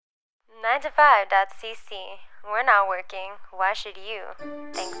9to5.cc. We're not working. Why should you?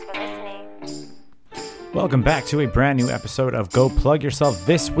 Thanks for listening. Welcome back to a brand new episode of Go Plug Yourself.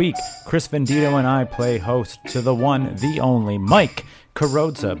 This week, Chris Vendito and I play host to the one, the only, Mike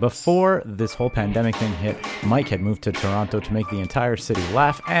Carrozza. Before this whole pandemic thing hit, Mike had moved to Toronto to make the entire city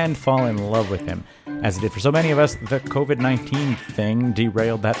laugh and fall in love with him. As it did for so many of us, the COVID-19 thing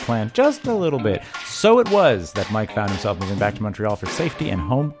derailed that plan just a little bit. So it was that Mike found himself moving back to Montreal for safety and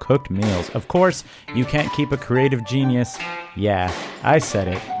home-cooked meals. Of course, you can't keep a creative genius. Yeah, I said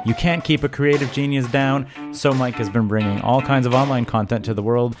it. You can't keep a creative genius down. So Mike has been bringing all kinds of online content to the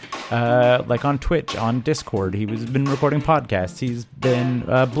world, like on Twitch, on Discord. He's been recording podcasts. He's been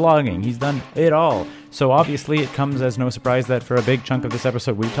blogging. He's done it all. So obviously it comes as no surprise that for a big chunk of this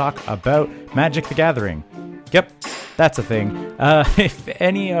episode we talk about Magic the Gathering. Yep, that's a thing. If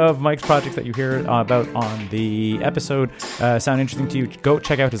any of Mike's projects that you hear about on the episode sound interesting to you, go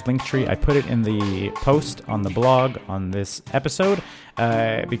check out his Linktree. I put it in the post on the blog on this episode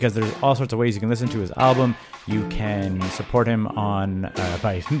because there's all sorts of ways you can listen to his album. You can support him on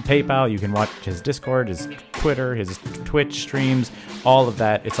by PayPal. You can watch his Discord, his Twitter, his Twitch streams, all of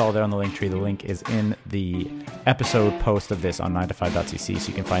that. It's all there on the Linktree. The link is in the episode post of this on 9to5.cc, so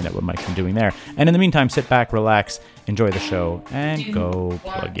you can find out what Mike's been doing there. And in the meantime, sit back, relax, enjoy the show, and go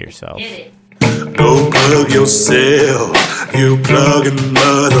plug yourself. Go plug yourself, you plugging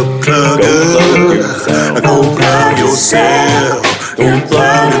mother plugger. Go plug yourself, you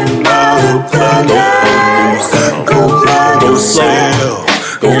plugging mother plugger. Go plug yourself,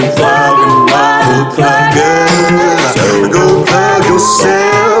 you plugging mother plugger. Go plug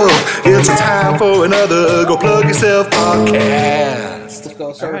yourself, it's time for another Go Plug Yourself podcast. Let's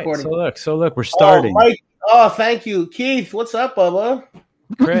go start recording. So look, we're starting. Oh, Mike. Oh, thank you, Keith. What's up, Bubba?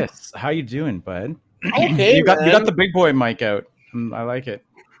 Chris, how you doing, bud? Okay, you got the big boy mic out. I like it.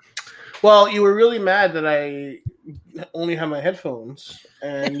 Well, you were really mad that I only have my headphones,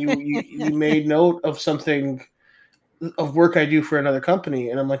 and you made note of something of work I do for another company,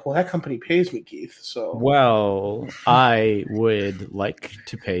 and I'm like, well, that company pays me, Keith. So, well, I would like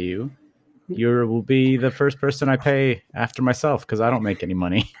to pay you. You will be the first person I pay after myself because I don't make any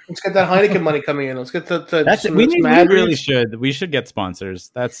money. Let's get that Heineken money coming in. Let's get We should get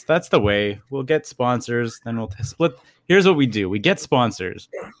sponsors. That's the way. We'll get sponsors, then we'll split. Here's what we do. We get sponsors.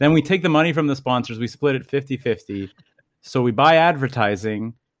 Then we take the money from the sponsors. We split it 50-50. So we buy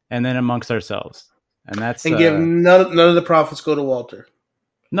advertising and then amongst ourselves. And that's give none of the profits go to Walter.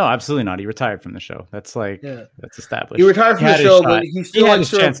 No, absolutely not. He retired from the show. That's that's established. He retired from the show, but he still had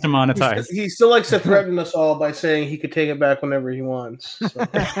his chance to monetize. He still likes to threaten us all by saying he could take it back whenever he wants. So. Who's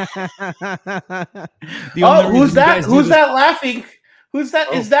that? Who's that laughing? Who's that?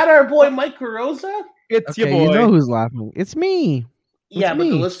 Oh. Is that our boy Mike Carrozza? It's your boy. You know who's laughing. It's me. But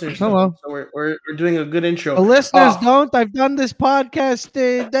the listeners don't. So we're doing a good intro. The listeners don't. I've done this podcast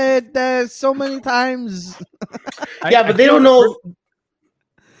so many times. But they don't know.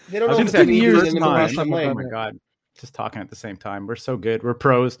 They don't I was know. Going to say, years oh my god! Just talking at the same time. We're so good. We're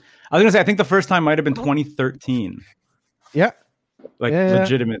pros. I was going to say, I think the first time might have been 2013. Yeah,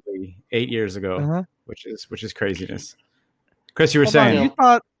 legitimately 8 years ago, which is craziness. Chris, you were saying you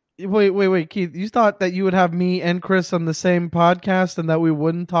thought. Wait, Keith. You thought that you would have me and Chris on the same podcast and that we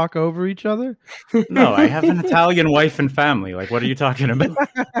wouldn't talk over each other? No, I have an Italian wife and family. Like, what are you talking about?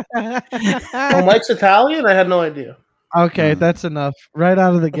 Oh, Mike's Italian? I had no idea. Okay, that's enough. Right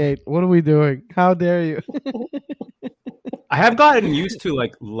out of the gate. What are we doing? How dare you? I have gotten used to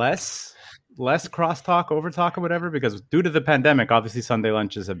less crosstalk, over talk, or whatever, because due to the pandemic, obviously Sunday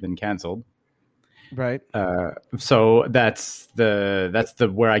lunches have been canceled. Right. So that's the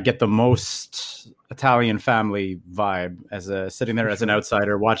where I get the most Italian family vibe as sitting there as an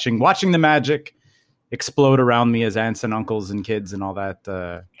outsider watching the magic explode around me as aunts and uncles and kids and all that.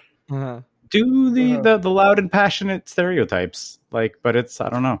 Do the loud and passionate stereotypes, but it's, I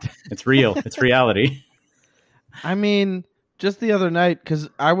don't know, it's real, it's reality. I mean, just the other night, because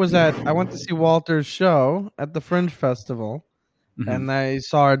I went to see Walter's show at the Fringe Festival, and I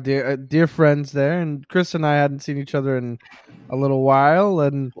saw our dear friends there, and Chris and I hadn't seen each other in a little while,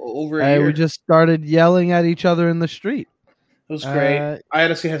 and over a year. We just started yelling at each other in the street. It was great. I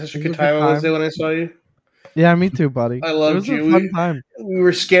honestly had such a good time on Wednesday when I saw you. Yeah, me too, buddy. I loved you. It was a fun time. We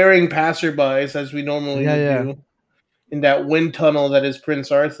were scaring passerbys as we normally do in that wind tunnel that is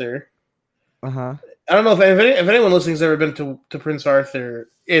Prince Arthur. I don't know if anyone listening has ever been to Prince Arthur.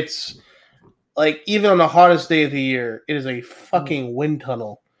 It's like, even on the hottest day of the year, it is a fucking wind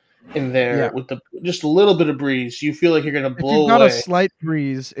tunnel. in there Yeah. with just a little bit of breeze, you feel like you're gonna If blow you've got away. a slight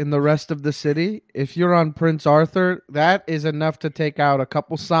breeze in the rest of the city, if you're on Prince Arthur, that is enough to take out a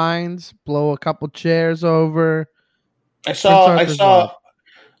couple signs, blow a couple chairs over. I saw Arthur's wild.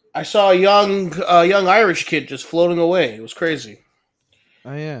 a young Irish kid just floating away. It was crazy.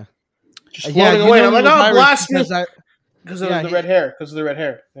 Oh yeah, Just floating away. I'm like, oh, blast me. because Because of the red hair. Because of the red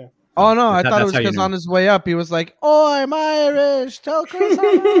hair. Yeah. Oh no, I thought it That's was how you because knew. on his way up he was like, "Oh, I'm Irish. Tell Chris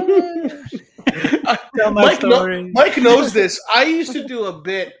I'm Irish." Tell my story. Mike knows this. I used to do a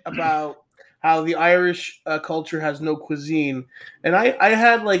bit about how the Irish culture has no cuisine, and I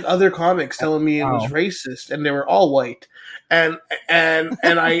had like other comics telling me it was racist, and they were all white, and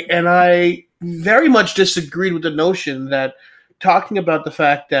I very much disagreed with the notion that talking about the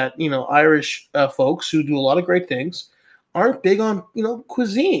fact that Irish folks who do a lot of great things aren't big on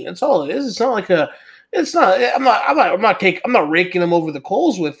cuisine. That's all it is. It's not like it's not. I'm not raking them over the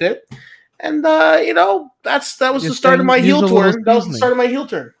coals with it. And that was the start of my heel turn. That was the start of my heel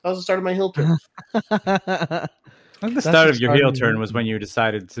turn. The start of your heel turn was when you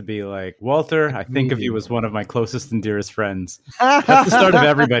decided to be like, Walter, I think of you as one of my closest and dearest friends. That's the start of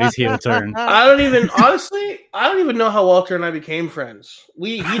everybody's heel turn. I don't even know how Walter and I became friends.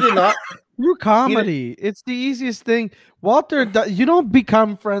 He did not. Through comedy. It's the easiest thing. Walter, you don't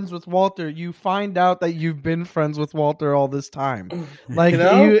become friends with Walter. You find out that you've been friends with Walter all this time. Like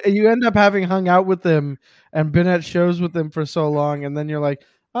you end up having hung out with him and been at shows with him for so long, and then you're like,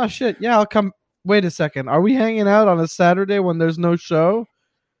 oh shit, yeah, I'll come. Wait a second. Are we hanging out on a Saturday when there's no show?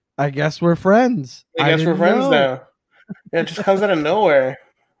 I guess we're friends. I guess we're friends now. Yeah, it just comes out of nowhere.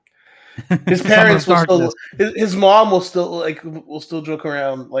 His parents will still, his mom will still joke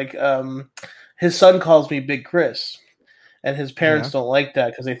around. Like, his son calls me Big Chris, and his parents don't like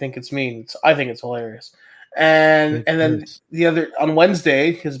that because they think it's mean. I think it's hilarious. And then on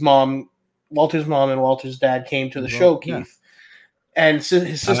Wednesday, Walter's mom and Walter's dad came to the show, Keith, and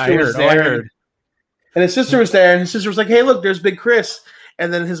his sister was there. And his sister was there, and his sister was like, "Hey, look, there's Big Chris."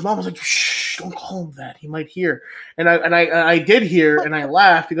 And then his mom was like, "Shh, don't call him that. He might hear." And I did hear, and I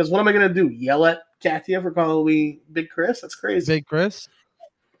laughed because what am I going to do? Yell at Katia for calling me Big Chris? That's crazy. Big Chris.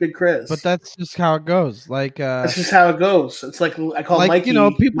 But that's just how it goes. Like that's just how it goes. It's like I call Mikey.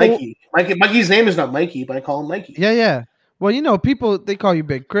 Mikey. Mikey's name is not Mikey, but I call him Mikey. Yeah. Well, people, they call you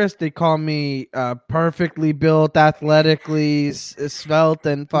Big Chris. They call me perfectly built, athletically svelte,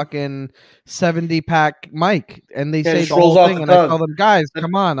 and fucking 70-pack Mike. And they say the whole thing, and I tell them, guys,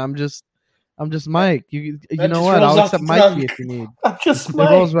 come on, I'm just Mike. You know what? I'll accept Mikey if you need. I'm just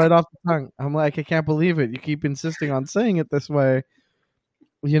Mike. It rolls right off the tongue. I'm like, I can't believe it. You keep insisting on saying it this way.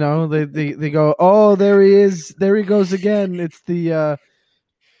 They go, oh, there he is. There he goes again. It's the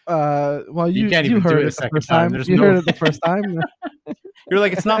well, you heard it the first time. You heard it the first time. You're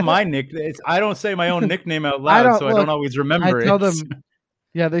like, it's not my nickname. I don't say my own nickname out loud, I don't always remember it. I tell them,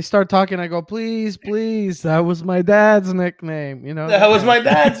 yeah, they start talking. I go, please, that was my dad's nickname. That was my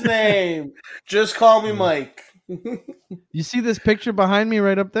dad's name. Just call me Mike. You see this picture behind me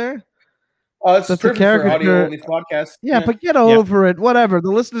right up there? Oh, it's perfect for audio only podcast. Yeah, but get over it. Whatever. The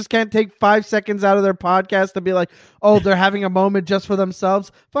listeners can't take 5 seconds out of their podcast to be like, oh, they're having a moment just for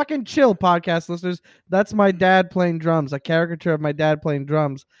themselves. Fucking chill, podcast listeners. That's my dad playing drums, a caricature of my dad playing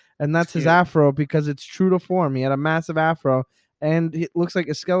drums. And that's his afro because it's true to form. He had a massive afro, and it looks like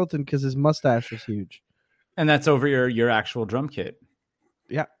a skeleton because his mustache is huge. And that's over your actual drum kit.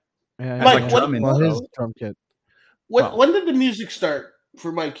 Yeah. Mike, his drum kit. When did the music start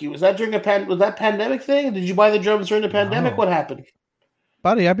for Mikey? Was that during was that pandemic thing? Did you buy the drums during the pandemic? What happened?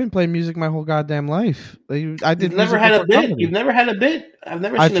 Buddy, I've been playing music my whole goddamn life. You've never had a bit. You've never had a bit. I've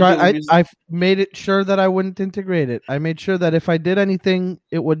never seen a bit. I've made it sure that I wouldn't integrate it. I made sure that if I did anything,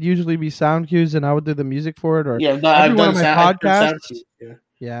 it would usually be sound cues, and I would do the music for it. Or I've done sound cues.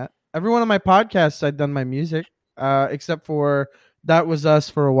 Yeah, every one of my podcasts, I've done my music, except for That Was Us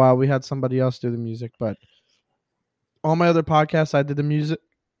for a while. We had somebody else do the music, but all my other podcasts, I did the music.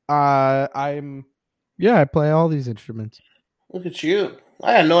 I play all these instruments. Look at you.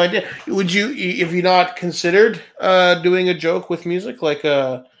 I had no idea. Would you, if you not considered doing a joke with music, like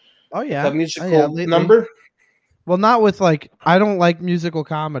a musical number? Well, not with I don't like musical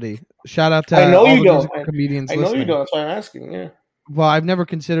comedy. Shout out to all the musical comedians listening. I know you don't. That's why I'm asking. Yeah. Well, I've never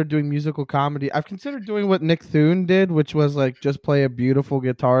considered doing musical comedy. I've considered doing what Nick Thune did, which was just play a beautiful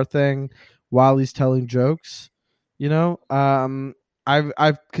guitar thing while he's telling jokes.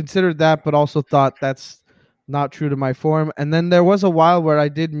 I've considered that, but also thought that's not true to my form. And then there was a while where I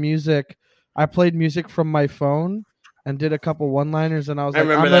did music. I played music from my phone and did a couple one-liners, and I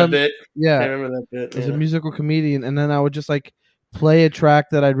remember that bit. Yeah, I remember that bit. As a musical comedian, and then I would just play a track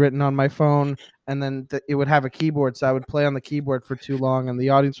that I'd written on my phone, and then it would have a keyboard, so I would play on the keyboard for too long, and the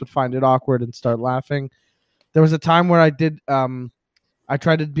audience would find it awkward and start laughing. There was a time where I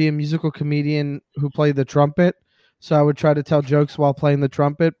tried to be a musical comedian who played the trumpet, so I would try to tell jokes while playing the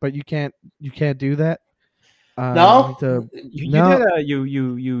trumpet, but you can't do that. No?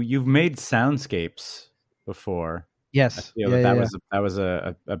 You've made soundscapes before. Yes. That was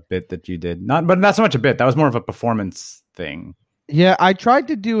a bit that you did. But not so much a bit. That was more of a performance thing. Yeah, I tried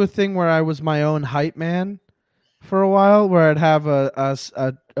to do a thing where I was my own hype man for a while, where I'd have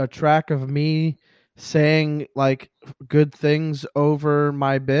a track of me saying like good things over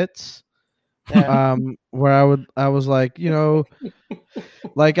my bits. Where I was like,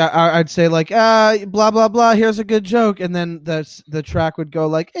 like I'd say like blah blah blah, here's a good joke, and then the track would go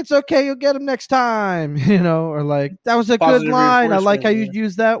like, it's okay, you'll get him next time, or like, that was a Positive good line, I like how you reinforcement,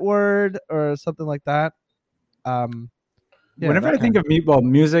 use that word, or something like that. Whenever I think of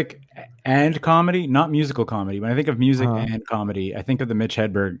music and comedy, not musical comedy, when I think of music and comedy, I think of the Mitch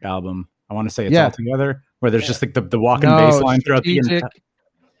Hedberg album. I want to say It's All Together, where there's just like the walking bass line throughout the entire.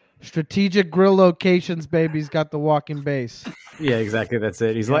 Strategic grill locations, baby's got the walking bass. Yeah, exactly. That's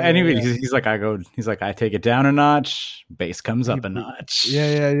it. He's like, he's like, I take it down a notch, bass comes up a notch.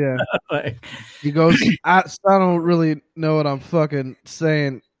 Yeah. Like, he goes, I don't really know what I'm fucking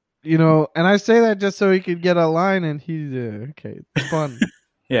saying, and I say that just so he could get a line, and he's okay. It's fun.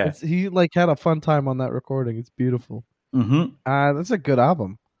 Yeah, he like had a fun time on that recording. It's beautiful. Mm-hmm. That's a good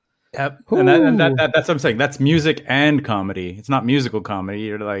album. Yep. And that's what I'm saying. That's music and comedy. It's not musical comedy.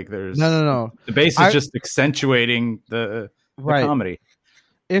 You're like, there's no. The bass is just accentuating the comedy.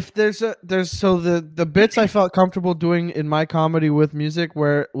 If there's the bits I felt comfortable doing in my comedy with music,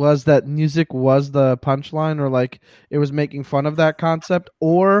 where it was that music was the punchline, or like it was making fun of that concept,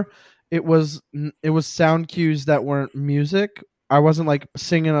 or it was sound cues that weren't music. I wasn't like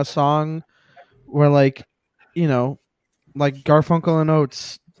singing a song where like, like Garfunkel and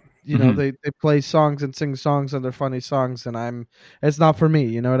Oates, they play songs and sing songs and they're funny songs, and it's not for me.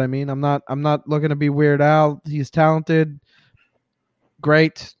 You know what I mean? I'm not looking to be Weird Al. He's talented.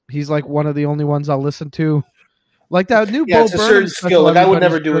 Great. He's like one of the only ones I'll listen to. Like that new Bo it's a certain skill. Like I would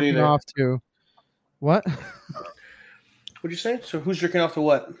never do it either. Off to. What? What'd you say? So who's jerking off to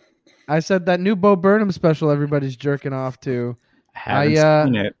what? I said that new Bo Burnham special everybody's jerking off to. Haven't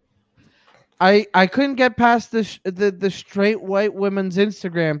seen it. I couldn't get past the straight white women's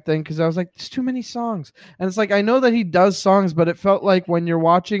Instagram thing, because I was like, there's too many songs. And it's like, I know that he does songs, but it felt like when you're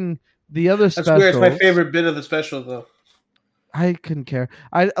watching the other special. That's weird. It's my favorite bit of the special, though. I couldn't care.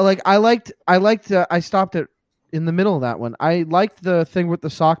 I stopped it in the middle of that one. I liked the thing with the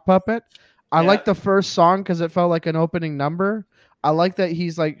sock puppet. I liked the first song because it felt like an opening number. I like that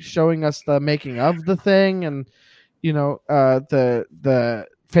he's like showing us the making of the thing, and the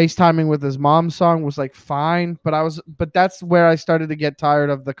FaceTiming with his mom song was like fine, but that's where I started to get tired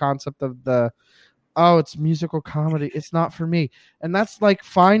of the concept of it's musical comedy. It's not for me. And that's like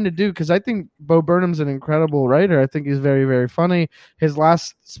fine to do, because I think Bo Burnham's an incredible writer. I think he's very, very funny. His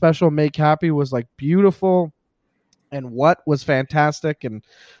last special, Make Happy, was like beautiful, and What was fantastic. And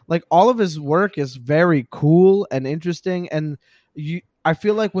like all of his work is very cool and interesting. And I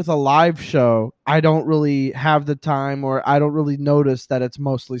feel like with a live show, I don't really have the time, or I don't really notice that it's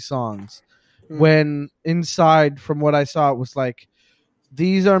mostly songs. When inside, from what I saw, it was like,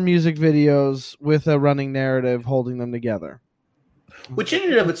 these are music videos with a running narrative holding them together. Which in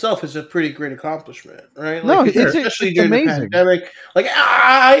and of itself is a pretty great accomplishment, right? No, like, especially during amazing. the pandemic. Like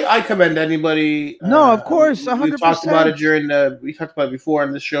I commend anybody. No, of course, 100%. We talked about it we talked about it before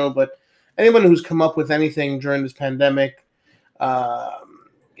on this show, but anyone who's come up with anything during this pandemic,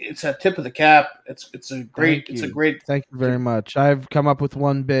 it's a tip of the cap. It's a great. Thank you very much. I've come up with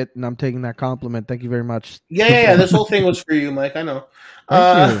one bit, and I'm taking that compliment. Thank you very much. Yeah. This whole thing was for you, Mike. I know.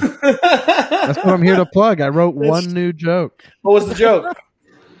 Thank you. That's what I'm here to plug. I wrote one new joke. What was the joke?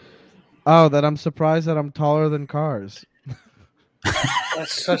 Oh, that I'm surprised that I'm taller than cars.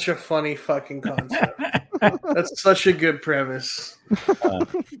 That's such a funny fucking concept. That's such a good premise.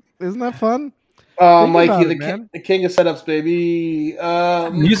 Isn't that fun? Mikey, the king of setups, baby.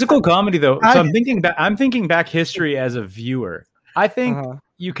 Musical comedy, though. So I'm thinking back history as a viewer. I think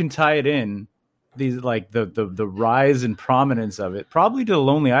you can tie it in, these like the rise and prominence of it, probably to the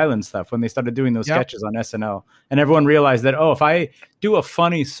Lonely Island stuff, when they started doing those sketches on SNL, and everyone realized that if I do a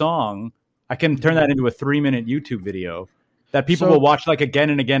funny song, I can turn that into a 3-minute YouTube video that people will watch like again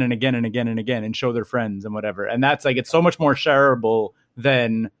and again and again and again and again, and show their friends and whatever. And that's like, it's so much more shareable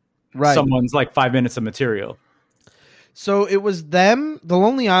than someone's like 5 minutes of material. So it was them. The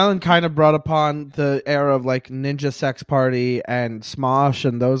Lonely Island kind of brought upon the era of like Ninja Sex Party and Smosh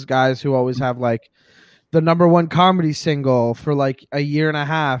and those guys who always have like the #1 comedy single for like a year and a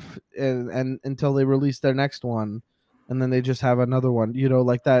half and until they release their next one, and then they just have another one. You know,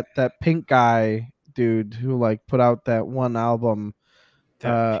 like that Pink guy dude who like put out that one album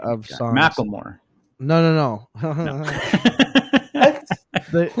of songs. Macklemore. No.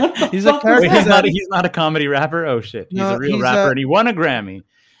 He's a Wait, character. he's not a comedy rapper. Oh shit, he's No, a real he's rapper, and he won a Grammy.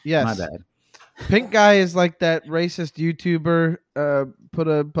 Yes, My bad. Pink guy is like that racist YouTuber. Put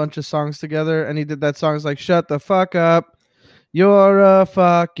a bunch of songs together, and he did that song. It's like, "Shut the fuck up, you're a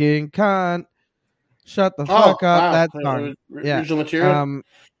fucking cunt." Shut the fuck up. Wow. That song. Original material.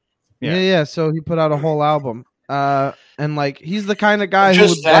 Yeah. So he put out a whole album. And like he's the kind of guy who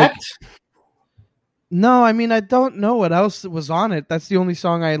Just would that? like. No, I mean I don't know what else was on it. That's the only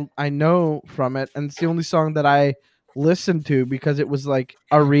song I know from it, and it's the only song that I listened to because it was like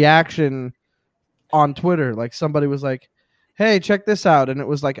a reaction on Twitter. Like somebody was like, "Hey, check this out," and it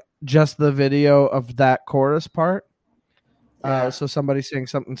was like just the video of that chorus part. Yeah. So somebody saying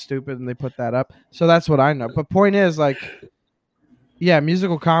something stupid and they put that up. So that's what I know. But point is, like, yeah,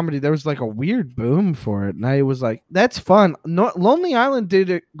 musical comedy. There was like a weird boom for it, and I was like, "That's fun." No, Lonely Island did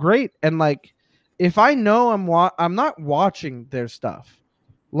it great, and like, if I know I'm not watching their stuff.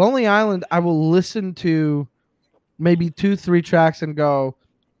 Lonely Island, I will listen to maybe 2-3 tracks and go,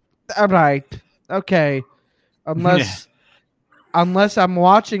 "All right, okay," unless I'm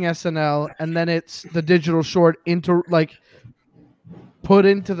watching SNL and then it's the digital short put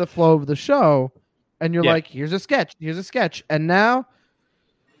into the flow of the show, and you're like, here's a sketch, and now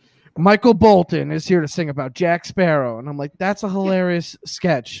Michael Bolton is here to sing about Jack Sparrow, and I'm like, that's a hilarious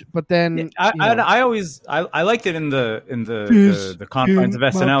sketch. But then I liked it in the confines of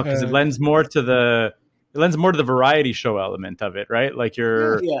SNL because it lends more to the variety show element of it, right? Like you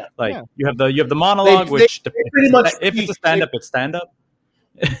have the monologue, which pretty much if it's a stand up, it's stand up.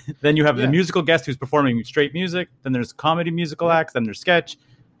 Then you have the musical guest who's performing straight music. Then there's comedy musical acts. Then there's sketch.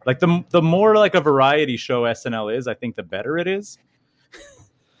 Like the more like a variety show SNL is, I think the better it is.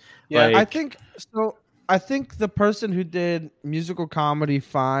 Yeah, I think so. I think the person who did musical comedy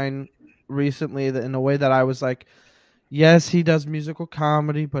fine recently, in a way that I was like, yes, he does musical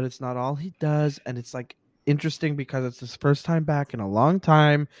comedy, but it's not all he does, and it's like interesting because it's his first time back in a long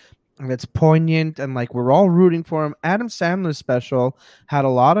time. And it's poignant, and like we're all rooting for him. Adam Sandler's special had a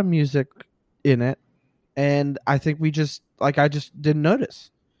lot of music in it, and I think I just didn't notice,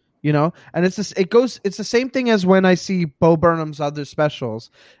 you know. And it's the same thing as when I see Bo Burnham's other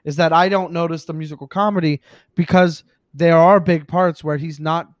specials, is that I don't notice the musical comedy because there are big parts where he's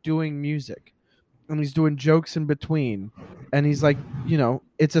not doing music, and he's doing jokes in between, and he's like, you know,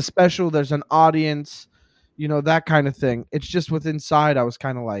 it's a special. There's an audience, you know, that kind of thing. It's just with inside, I was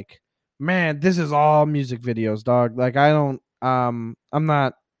kind of like, man, this is all music videos, dog. Like I'm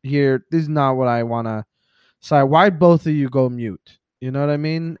not here. This is not what I want to say. Why'd both of you go mute? You know what I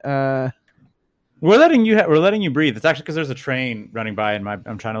mean? We're letting you breathe. It's actually because there's a train running by, and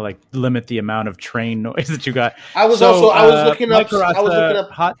I'm trying to like limit the amount of train noise that you got. I was looking up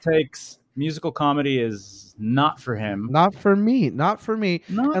hot takes. Musical comedy is not for him. Not for me.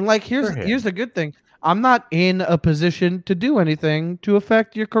 And like here's the good thing. I'm not in a position to do anything to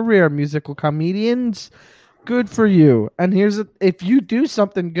affect your career, musical comedians. Good for you. And if you do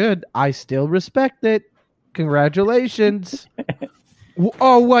something good, I still respect it. Congratulations.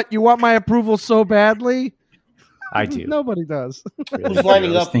 Oh, what? You want my approval so badly? I do. Nobody does. Really, Who's lining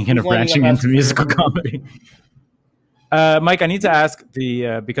I was up? thinking of Who's lining branching up into after musical you? comedy. Mike, I need to ask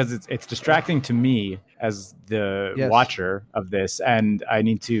because it's distracting to me as the watcher of this, and I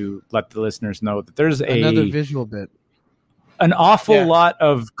need to let the listeners know that there's another visual bit, an awful lot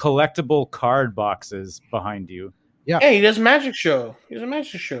of collectible card boxes behind you. Yeah. Hey, he does a magic show. He's a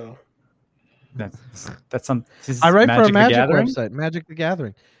magic show. That's some. I write for a Magic website, Magic the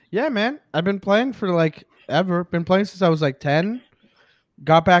Gathering. Yeah, man. I've been playing for like ever. Been playing since I was like 10.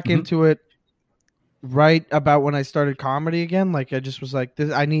 Got back into it right about when I started comedy again. Like I just was like,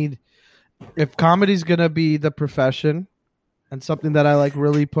 if comedy's gonna be the profession and something that I like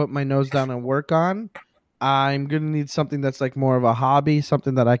really put my nose down and work on, I'm gonna need something that's like more of a hobby,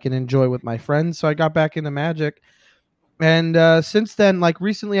 something that I can enjoy with my friends. So I got back into Magic. And since then, like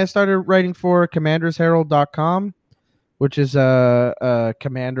recently I started writing for commandersherald.com, which is a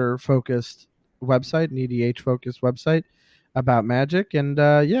commander focused website, an EDH focused website about Magic. And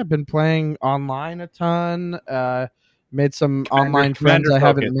I've been playing online a ton. Made some online friends I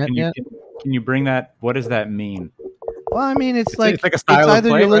haven't met yet. Can you bring that? What does that mean? Well, I mean, it's like a style of either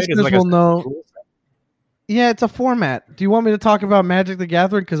play, your right? listeners will know. Yeah, it's a format. Do you want me to talk about Magic the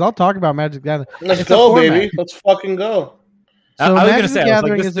Gathering? Because I'll talk about Magic the Gathering. Let's It's a go, format. baby. Let's fucking go. So I was gonna Magic the say, I was like,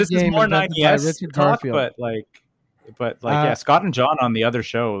 Gathering this is a this is game more invented by NES Richard talk, Garfield. but yeah, Uh, Scott and John on the other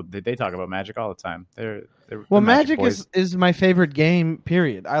show, they talk about Magic all the time. They're Well, Magic Magic boys. is my favorite game,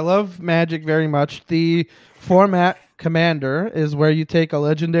 period. I love Magic very much. The format Commander is where you take a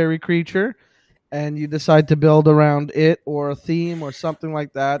legendary creature and you decide to build around it or a theme or something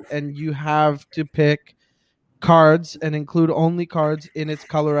like that, and you have to pick cards and include only cards in its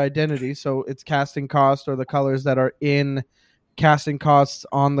color identity. So its casting cost or the colors that are in casting costs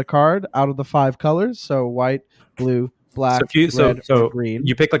on the card out of the 5 colors. So white, blue, So black, if you red, or so green.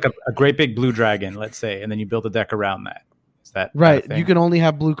 you pick like a great big blue dragon, let's say, and then you build a deck around that. Is that Right. a thing? You can only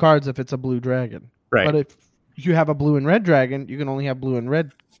have blue cards if it's a blue dragon. Right. But if you have a blue and red dragon, you can only have blue and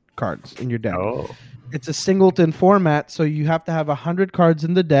red cards in your deck. Oh, It's a singleton format, so you have to have 100 cards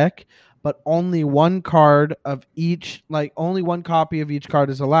in the deck, but only one card of each, like only one copy of each card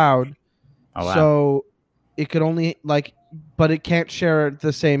is allowed. oh wow. So it could only but it can't share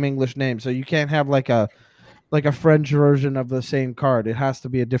the same English name. So you can't have like a French version of the same card. It has to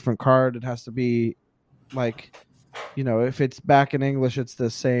be a different card. It has to be like, if it's back in English, it's the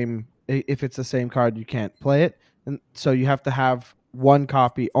same. If it's the same card, you can't play it, and so you have to have one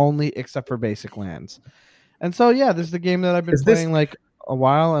copy only, except for basic lands. And so, yeah, this is the game that I've been playing like a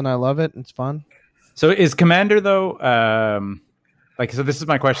while, and I love it. It's fun. So is Commander though? So this is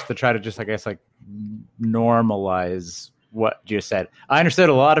my question to try to just, I guess, like normalize what you said. I understood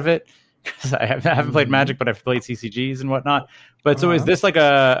a lot of it because I haven't played Magic, but I've played CCGs and whatnot. But so is this like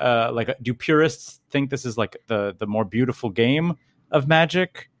do purists think this is like the more beautiful game of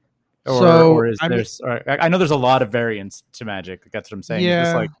Magic? Or is I know there's a lot of variants to Magic. That's what I'm saying. Yeah. Is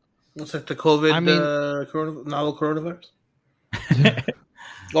this like Looks like the COVID novel coronavirus.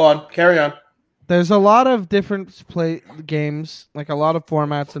 Go on, carry on. There's a lot of different games, like a lot of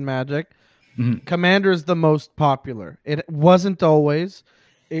formats in Magic. Mhm. Commander is the most popular. It wasn't always.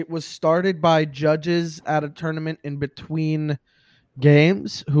 It was started by judges at a tournament in between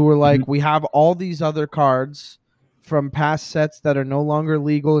games who were like, we have all these other cards from past sets that are no longer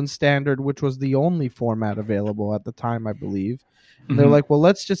legal and standard, which was the only format available at the time, I believe. And they're like, well,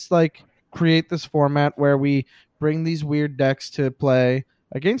 let's just like create this format where we bring these weird decks to play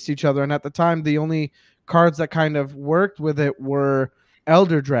against each other. And at the time, the only cards that kind of worked with it were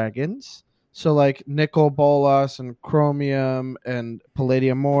Elder Dragons. So like Nicol Bolas and Chromium and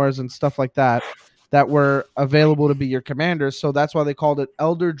Palladium Moors and stuff like that were available to be your commanders. So that's why they called it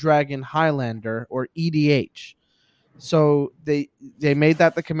Elder Dragon Highlander, or EDH. So they made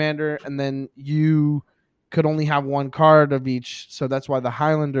that the commander, and then you could only have one card of each. So that's why the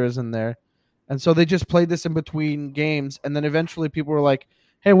Highlander is in there. And so they just played this in between games, and then eventually people were like,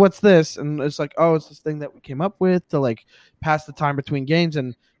 hey, what's this? And it's like, oh, it's this thing that we came up with to like pass the time between games.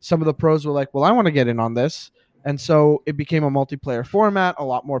 And some of the pros were like, well, I want to get in on this. And so it became a multiplayer format. A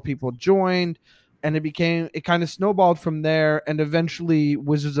lot more people joined, and it kind of snowballed from there. And eventually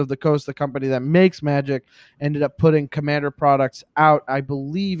Wizards of the Coast, the company that makes Magic, ended up putting Commander products out, I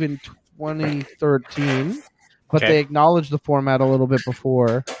believe in 2013, but they acknowledged the format a little bit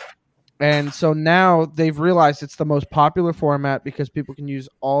before. And so now they've realized it's the most popular format because people can use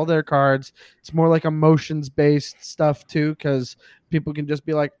all their cards. It's more like emotions-based stuff too, because people can just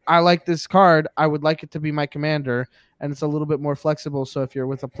be like, I like this card, I would like it to be my commander. And it's a little bit more flexible. So if you're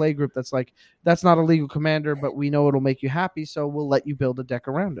with a play group that's like, that's not a legal commander, but we know it'll make you happy, so we'll let you build a deck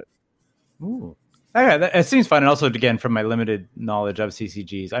around it. Ooh. Okay, it seems fun. And also, again, from my limited knowledge of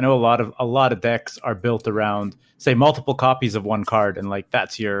CCGs, I know a lot of decks are built around, say, multiple copies of one card, and like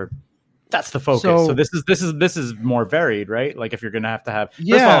that's the focus. So this is more varied, right? Like if you're gonna have first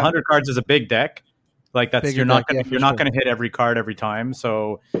of all, 100 cards is a big deck. Like that's you're not gonna hit every card every time.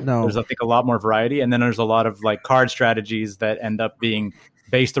 So there's, I think, a lot more variety, and then there's a lot of like card strategies that end up being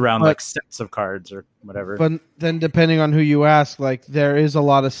based around like sets of cards or whatever. But then depending on who you ask, like there's still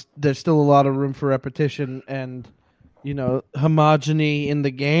a lot of room for repetition and homogeny in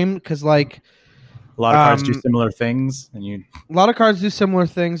the game, because like a lot of cards do similar things, and a lot of cards do similar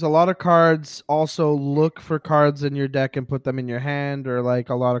things. A lot of cards also look for cards in your deck and put them in your hand, or like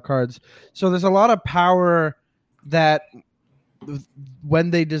a lot of cards. So there's a lot of power that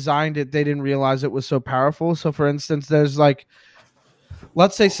when they designed it, they didn't realize it was so powerful. So for instance, there's like,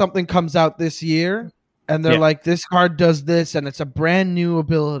 let's say something comes out this year And they're Yeah. like, this card does this, and it's a brand new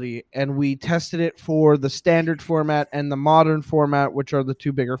ability. And we tested it for the standard format and the modern format, which are the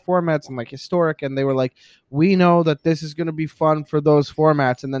two bigger formats, and like historic. And they were like, we know that this is going to be fun for those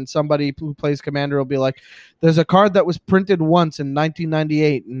formats. And then somebody who plays Commander will be like, there's a card that was printed once in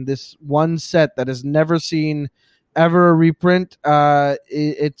 1998 in this one set that has never seen ever a reprint.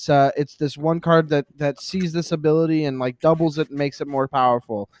 It's this one card that sees this ability and like doubles it and makes it more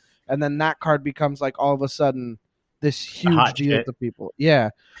powerful. And then that card becomes like all of a sudden this huge hot deal shit. to people. Yeah.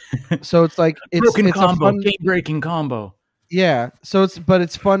 So it's like Broken it's combo, a fun, game breaking combo. yeah. So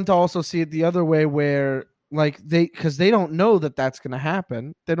it's fun to also see it the other way where like because they don't know that that's going to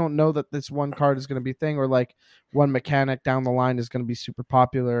happen. They don't know that this one card is going to be thing, or like one mechanic down the line is going to be super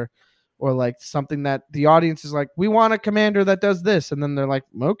popular, or like something that the audience is like, we want a commander that does this, and then they're like,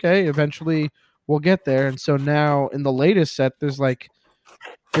 okay, eventually we'll get there. And so now in the latest set, there's like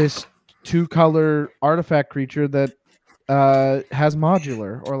this 2-color artifact creature that has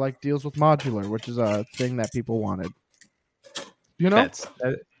modular, or like deals with modular, which is a thing that people wanted. You know,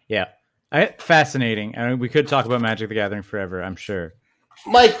 Yeah, fascinating. I mean, we could talk about Magic the Gathering forever, I'm sure.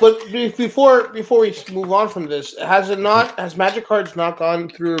 Mike, but before we move on from this, has Magic cards not gone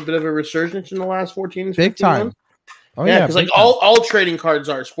through a bit of a resurgence in the last 14, 15 big time. months? Oh Yeah, because like big time. all trading cards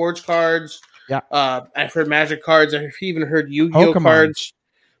are sports cards. Yeah. I've heard Magic cards. I've even heard Yu-Gi-Oh Pokemon. cards,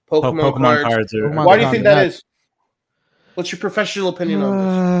 Pokemon cards. are. Pokemon Why do you think that nuts. is? What's your professional opinion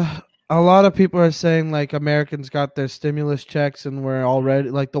on this? A lot of people are saying like Americans got their stimulus checks and were already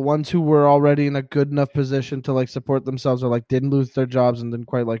like the ones who were already in a good enough position to like support themselves, or like didn't lose their jobs and didn't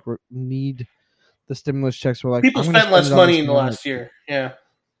quite like need the stimulus checks. Were like, People I'm gonna spent less spend it on money this in the new last year. Yeah.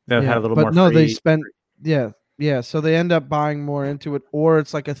 They've had a little but more. no, free... they spent yeah. So they end up buying more into it, or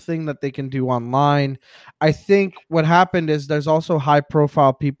it's like a thing that they can do online. I think what happened is there's also high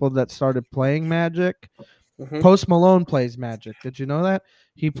profile people that started playing Magic. Mhm. Post Malone plays Magic. Did you know that?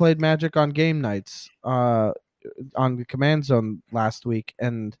 He played Magic on game nights on the Command Zone last week,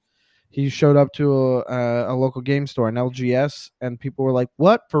 and he showed up to a local game store, an LGS, and people were like,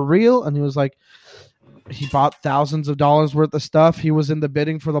 what, for real? And he was like, he bought thousands of dollars worth of stuff. He was in the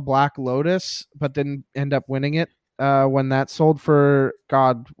bidding for the Black Lotus, but didn't end up winning it when that sold for,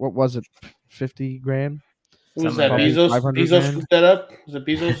 God, what was it, 50 grand? Who was Something that? like Bezos? 500 Bezos grand? scooped that up? Was it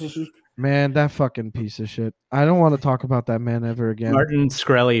Bezos? Man, that fucking piece of shit. I don't want to talk about that man ever again. Martin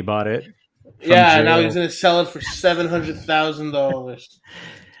Shkreli bought it. Yeah, jail. now he's going to sell it for $700,000.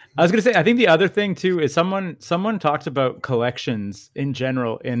 I was going to say, I think the other thing too is someone talked about collections in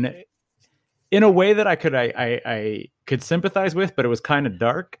general in a way that I could sympathize with, but it was kind of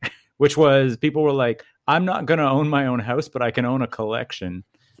dark, which was people were like, I'm not going to own my own house, but I can own a collection.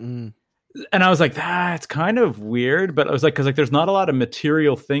 Mm. And I was like, that's kind of weird. But I was like, because like there's not a lot of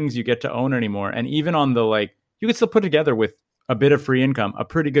material things you get to own anymore. And even on the like, you could still put together with a bit of free income, a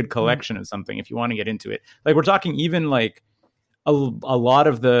pretty good collection of something if you want to get into it. Like we're talking even like a lot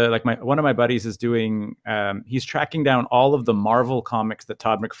of the, like one of my buddies is doing, he's tracking down all of the Marvel comics that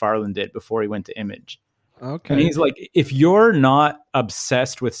Todd McFarlane did before he went to Image. Okay. And he's like, if you're not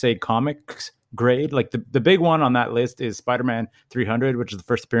obsessed with, say, comics grade, like the big one on that list is Spider-Man 300, which is the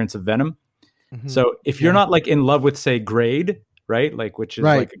first appearance of Venom. Mhm. So if you're not like in love with, say, grade, right? Like, which is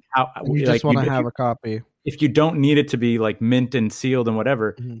Right. like how You like, just want if to have you- a copy. if you don't need it to be like mint and sealed and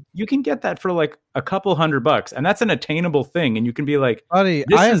whatever, Mhm. you can get that for like a couple $100, and that's an attainable thing. And you can be like, Buddy,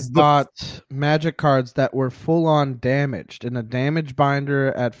 this I is have the- bought Magic cards that were full on damaged in a damage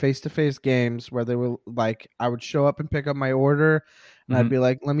binder at face-to-face games where they were like, I would show up and pick up my order and I'd Mhm. be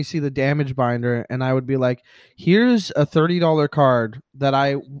like, let me see the damage binder. And I would be like, here's a $30 card that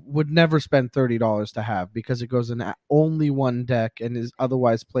I would never spend $30 to have because it goes in only one deck and is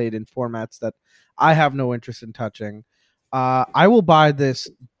otherwise played in formats that I have no interest in touching. I will buy this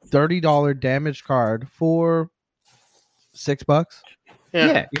 $30 damage card for $6.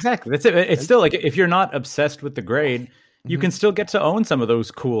 yeah, exactly. That's it. It's still like, if you're not obsessed with the grade, you Mhm. can still get to own some of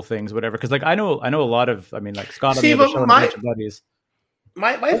those cool things, whatever. Because like I know a lot of, I mean, like Scott on See, the other but show and a bunch of buddies.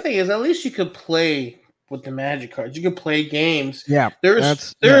 My thing is, at least you could play with the Magic cards. You could play games. Yeah,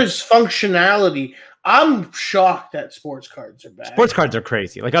 There's functionality. I'm shocked that sports cards are bad. Sports cards are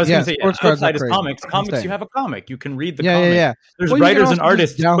crazy. Like I was Yeah, going to say, sports cards are outside is crazy. comics. Comics, Insane. you have a comic. You can read the Yeah, comic. yeah. There's Well, you can writers and also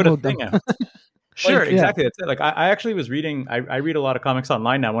artists just put a download thing them. out. Sure, Like, yeah. exactly. That's it. Like I actually was reading. I read a lot of comics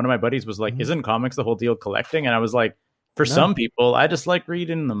online now. One of my buddies was like, Mhm. "Isn't comics the whole deal collecting?" And I was like, "For No. some people, I just like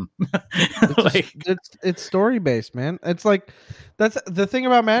reading them." It's story based, man. It's like that's the thing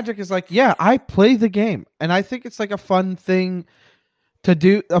about Magic is like, yeah, I play the game, and I think it's like a fun thing to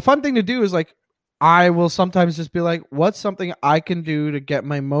do. A fun thing to do is like I will sometimes just be like, what's something I can do to get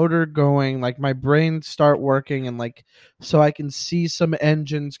my motor going, like my brain start working, and like so I can see some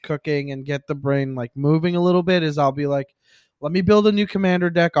engines cooking and get the brain like moving a little bit. Is I'll be like, let me build a new commander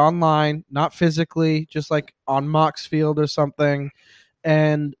deck online, not physically, just like on Mox Field or something,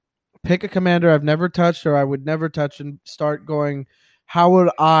 and pick a commander I've never touched or I would never touch and start going, how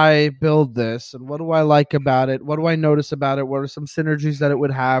would I build this? And what do I like about it? What do I notice about it? What are some synergies that it would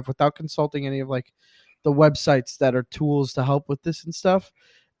have without consulting any of like the websites that are tools to help with this and stuff?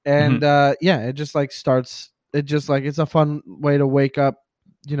 And it just like starts, it just like, it's a fun way to wake up,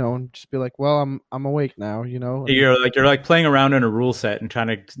 and just be like, well, I'm awake now, And, You're like playing around in a rule set and trying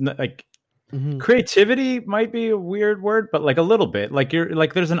to like, creativity might be a weird word, but like a little bit, like you're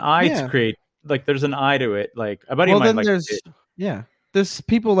like there's an eye to create, like there's an eye to it. Like a buddy of mine, there's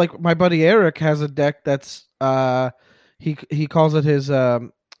people like my buddy Eric has a deck that's he calls it his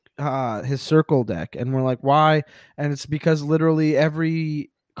circle deck, and we're like, why? And it's because literally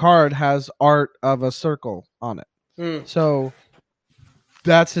every card has art of a circle on it. So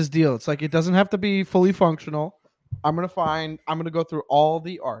that's his deal. It's like it doesn't have to be fully functional. I'm gonna go through all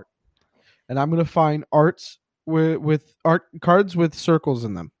the art. And I'm going to find arts with art cards with circles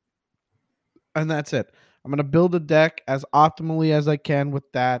in them. And that's it. I'm going to build a deck as optimally as I can with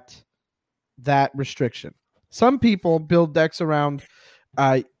that restriction. Some people build decks around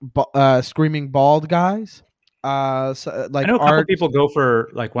screaming bald guys. Like I know a couple people go for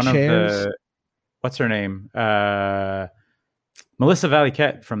like one chairs. of the, what's her name? Melissa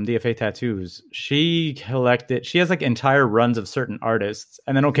Valiquette from DFA Tattoos. She has like entire runs of certain artists,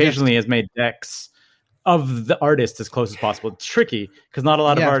 and then occasionally has made decks of the artist as close as possible. It's tricky because not a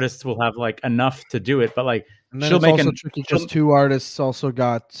lot of artists will have like enough to do it, but like and then she'll make also tricky because two artists also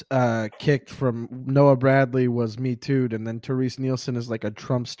got kicked from Noah Bradley was Me Too'd, and then Therese Nielsen is like a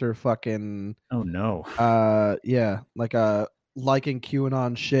Trumpster fucking like a liking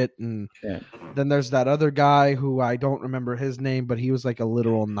QAnon shit, and then there's that other guy who I don't remember his name, but he was like a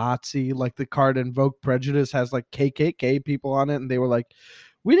literal Nazi. Like the card Invoke Prejudice has like KKK people on it, and they were like,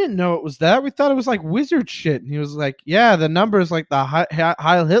 we didn't know it was that. We thought it was like wizard shit. And he was like, yeah, the number is like the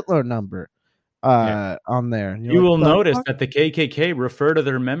Heil Hitler number on there. And you will notice that the KKK refer to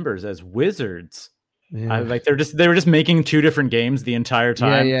their members as wizards. Yeah. Like they were just making two different games the entire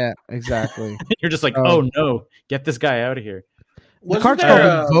time. Yeah, exactly. You're just like, oh no, get this guy out of here. The card's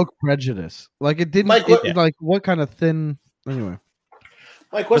called Invoke Prejudice. Like it didn't. Like what kind of thin? Anyway.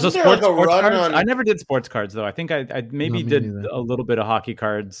 Like wasn't there like a run cards? on? I never did sports cards though. I think I maybe did a little bit of hockey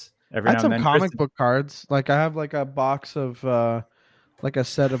cards every now and then. I had some comic book cards. Like I have like a box of like a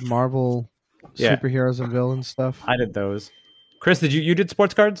set of Marvel superheroes and villains stuff. I did those. Chris, did you did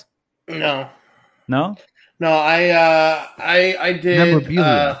sports cards? No. No, I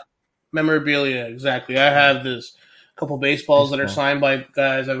did memorabilia. Exactly. I have this couple baseballs that are signed by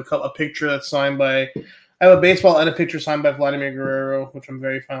guys. I have a picture that's signed by. I have a baseball and a picture signed by Vladimir Guerrero, which I'm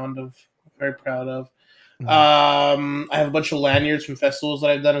very fond of, very proud of. I have a bunch of lanyards from festivals that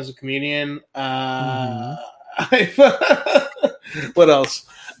I've done as a comedian. What else?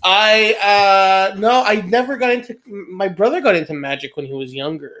 I never got into. My brother got into Magic when he was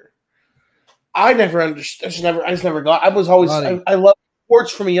younger. I never understood. I just never got. I was always. I loved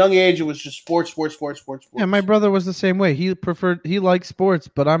sports from a young age. It was just sports. Yeah, my brother was the same way. He liked sports,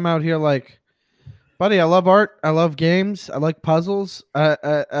 but I'm out here like, buddy, I love art. I love games. I like puzzles.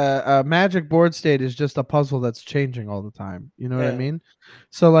 A Magic board state is just a puzzle that's changing all the time. You know what I mean?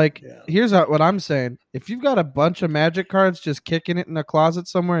 So like, here's what I'm saying. If you've got a bunch of Magic cards just kicking it in a closet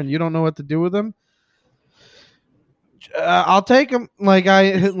somewhere and you don't know what to do with them, I'll take them. Like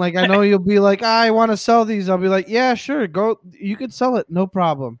I know you'll be like, I want to sell these. I'll be like, yeah, sure, go. You can sell it, no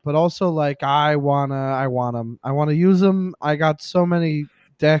problem. But also, like, I want them. I want to use them. I got so many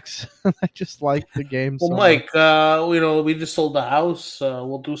decks. I just like the game. Well, Mike, we just sold the house.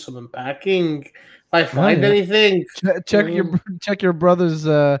 We'll do some unpacking. If I find anything, check your brother's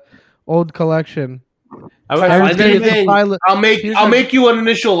old collection. I'll make you an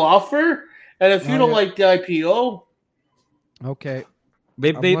initial offer, and if you don't like the IPO. Okay.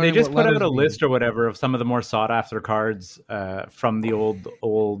 They just put out a list or whatever of some of the more sought after cards from the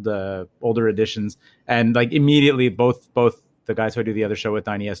older editions, and like immediately both the guys who I do the other show with,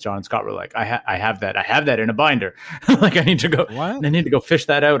 9ES, John and Scott, were like, I have that in a binder. Like I need to go fish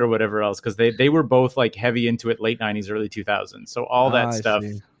that out or whatever else, because they were both like heavy into it late 90s, early 2000s. So all that stuff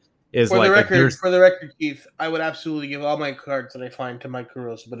is for the record, Keith, I would absolutely give all my cards that I find to Mike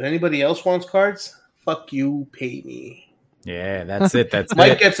Carrozza. But if anybody else wants cards, fuck you, pay me. Yeah, that's it.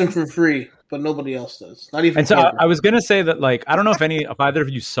 Mike gets them for free, but nobody else does. Not even. And so I was gonna say that, like, I don't know if either of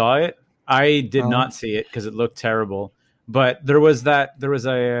you saw it. I did Oh. not see it because it looked terrible. But there was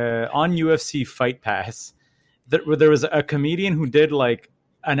a on UFC Fight Pass. There was a comedian who did like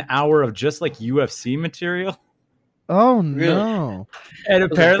an hour of just like UFC material. Oh Really? no! And Was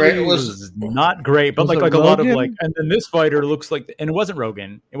it apparently great? it was not great, but Was like it a lot of like, Rogan? and then this fighter looks like, and it wasn't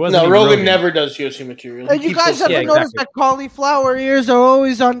Rogan. It wasn't No, even Rogan never does UFC material. And He you keeps guys those ever Yeah, noticed exactly. that cauliflower ears are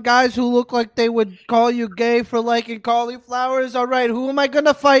always on guys who look like they would call you gay for liking cauliflowers? All right, who am I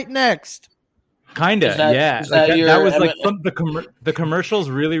gonna fight next? Kinda, Is that- yeah. is Like that that your was like M- from the commercials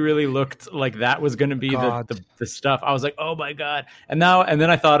really looked like that was going to be God. the stuff. I was like, oh my god! And then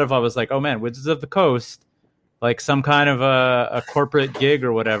I thought I was like, oh man, Wizards of the Coast, like some kind of a corporate gig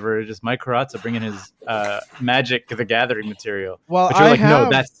or whatever. Just Mike Carrozza bringing his Magic the Gathering material. Well, But you're I like, no, have-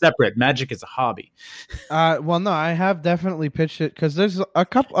 that's separate. Magic is a hobby. Well, no, I have definitely pitched it because there's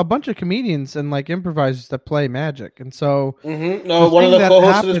a bunch of comedians and like improvisers that play Magic, and so Mhm. No, one of thing the that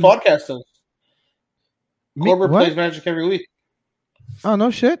co-hosts of this happened- podcast does. Corbett what? plays Magic every week. Oh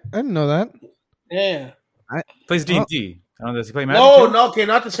no, shit! I didn't know that. Yeah. Plays D&D. I don't know, does he play Magic? No, too? no, okay,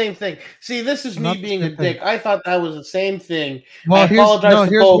 not the same thing. See, this is Not me the being a same thing. dick. I thought that was the same thing. Well, I here's apologize to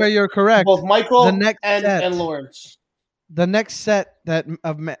here's both- where you're correct. Both Michael The next and set. Lawrence. The next set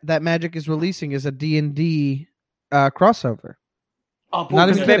that Magic is releasing is a D&D crossover. Oh, Not boom, even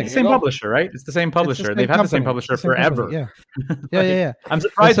It's the kidding. same publisher, right? It's the same It's the publisher. same They've had the same company. publisher It's the same forever. company, Yeah, yeah. I'm It's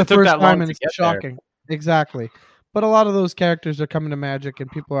surprised the it took first that long time, to and it's get there. shocking. Exactly. But a lot of those characters are coming to Magic,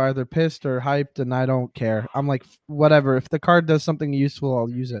 and people are either pissed or hyped, and I don't care. I'm like, whatever. If the card does something useful, I'll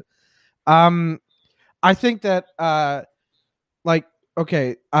use it. I think that,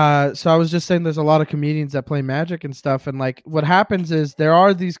 okay. So I was just saying, there's a lot of comedians that play Magic and stuff, and like, what happens is there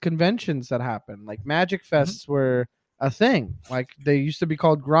are these conventions that happen. Like Magic Fests were a thing. Like they used to be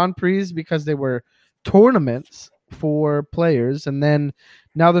called Grand Prix because they were tournaments for players, and then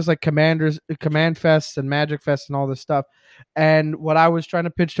now there's like Command Fests and Magic Fests and all this stuff. And what I was trying to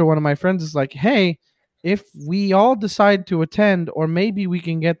pitch to one of my friends is like, hey, if we all decide to attend, or maybe we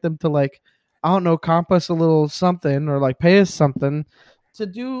can get them to like, I don't know, comp us a little something or like pay us something to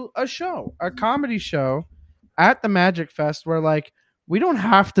do a comedy show at the Magic Fest where like we don't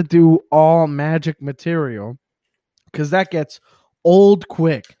have to do all Magic material because that gets old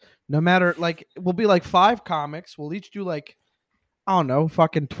quick. No matter, like, we'll be like 5 comics. We'll each do like, I don't know,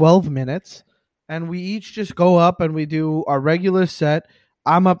 fucking 12 minutes. And we each just go up and we do our regular set.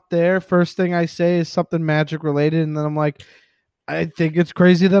 I'm up there. First thing I say is something Magic related. And then I'm like, I think it's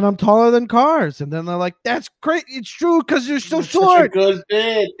crazy that I'm taller than cars. And then they're like, that's great. It's true because you're so It's such a short. good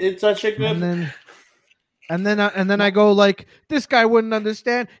bit. It's such a good. And then I go like, this guy wouldn't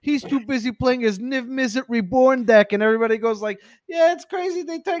understand. He's too busy playing his Niv Mizzet Reborn deck, and everybody goes like, yeah, it's crazy.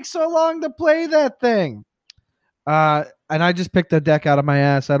 They take so long to play that thing. And I just picked a deck out of my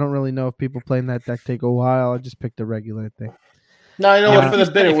ass. I don't really know if people playing that deck take a while. I just picked a regular thing. No, I know Yeah, what but for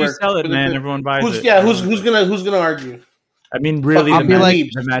the bit it if you works. sell it, For the man, bit. everyone buys Who's it. yeah? Who's gonna argue? I mean, really, I'll the be like,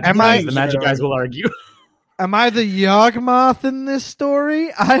 Magic guys will argue. Am I the Yawgmoth in this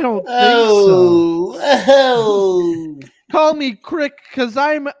story? I don't think so. Oh. Call me Crick because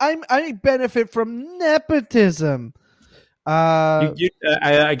I benefit from nepotism.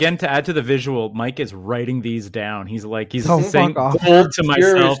 Again, to add to the visual, Mike is writing these down. He's Oh, saying fuck off. gold to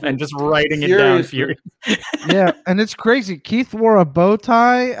myself Furiously. and just writing it down. Furiously. Yeah, and it's crazy. Keith wore a bow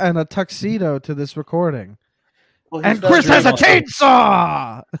tie and a tuxedo to this recording. Well, And he's Chris not has a doing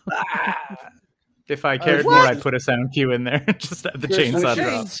chainsaw! If I cared what? more, I'd put a sound cue in there. Just have the Chris, chainsaw what drop.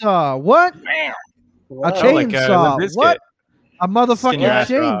 Chainsaw. What? Wow. A Oh, like, chainsaw. Limp Bizkit. What? A Skin motherfucking your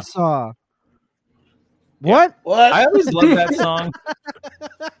ass off. chainsaw. What? What? I always love that song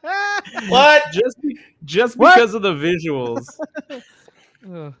What? just What? because of the visuals.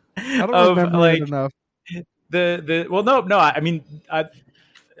 Ugh, I don't Of, remember like, it enough. I mean,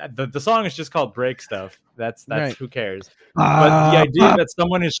 the song is just called Break Stuff. That's Right. who cares. But the idea that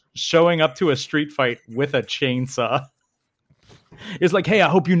someone is showing up to a street fight with a chainsaw is like, hey, I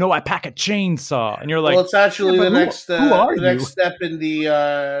hope you know I pack a chainsaw, and you're like, Well, it's actually yeah, the but next who are the you? next step in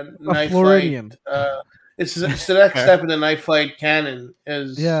the knife Floridian. fight. It's the next step in the knife fight canon.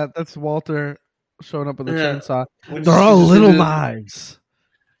 Is Yeah, that's Walter showing up with a Yeah. chainsaw. which They're all is little in the- knives.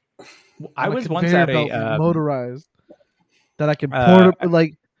 I On a was once conveyor at belt a motorized that I can uh, port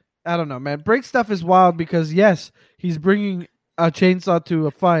like I don't know, man. Break Stuff is wild because yes, he's bringing a chainsaw to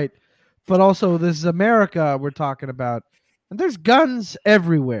a fight, but also this is America we're talking about, and there's guns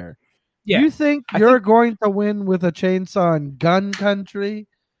everywhere. Yeah, You think you're going to win with a chainsaw in gun country?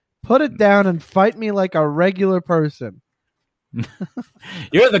 Put it down and fight me like a regular person.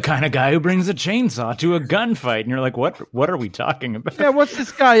 You're the kind of guy who brings a chainsaw to a gunfight. And you're like, what are we talking about? Yeah, what's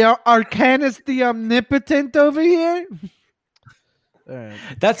this guy? Arcanus the Omnipotent over here?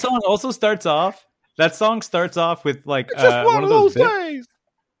 That song also starts off. That song starts off with like It's just one of those bits. days.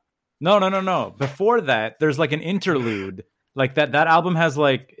 No. Before that, there's like an interlude. Like that album has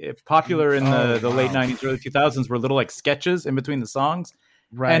like popular in the late 90s, early 2000s were little like sketches in between the songs.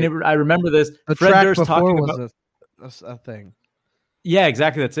 Right. And I remember this. The Fred track Durst before talking was about a thing. Yeah,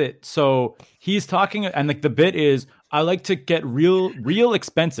 exactly. That's it. So he's talking, and like the bit is, I like to get real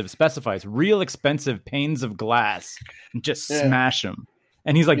expensive, specifies real expensive panes of glass and just smash them.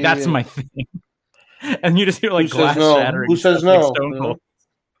 And he's like, that's my thing. And you just hear like glass shattering. Who says like no? Stone Cold.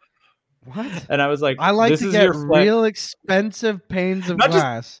 What? And I was like, I like this to is get your real expensive panes of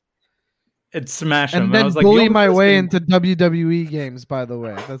glass. And smash them. And then I was like, bully my way into WWE games, by the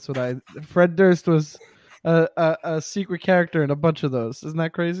way. That's what Fred Durst was a secret character in a bunch of those. Isn't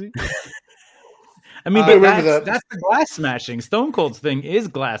that crazy? I mean, but that's the glass smashing. Stone Cold's thing is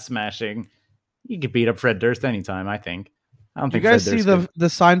glass smashing. You could beat up Fred Durst anytime, I think. I don't think you guys Fred see Durst the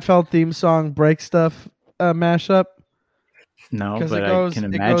Seinfeld theme song Break Stuff mashup? No, but I can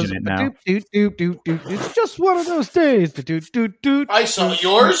imagine it now. It's just one of those days. I saw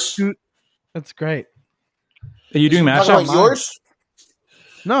yours. That's great. Are you doing mashup? Yours?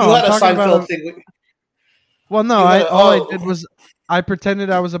 No, you had a Seinfeld thing. Well, no, I did was I pretended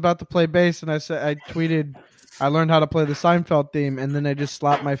I was about to play bass, and I tweeted I learned how to play the Seinfeld theme, and then I just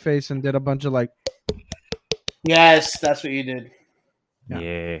slapped my face and did a bunch of like. Yes, that's what you did.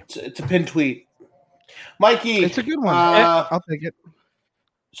 Yeah. It's a pin tweet. Mikey. It's a good one. I'll take it.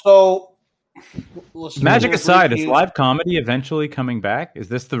 So, magic aside, is live comedy eventually coming back? Is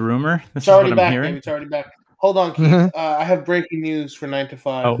this the rumor? It's already back, baby. It's already back. Hold on, Keith. I have breaking news for 9 to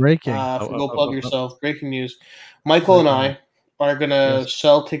 5. Oh, breaking. Go plug yourself. Breaking news. Michael and I are going to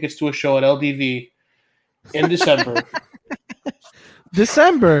sell tickets to a show at LDV in December.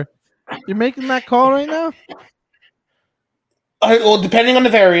 December? You're making that call right now? Well, depending on the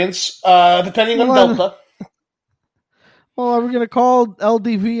variants, depending on Delta. Well, are we going to call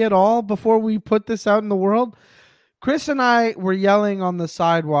LDV at all before we put this out in the world? Chris and I were yelling on the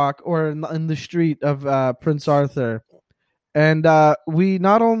sidewalk or in the street of Prince Arthur, and we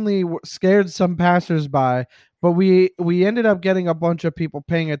not only scared some passersby, but we ended up getting a bunch of people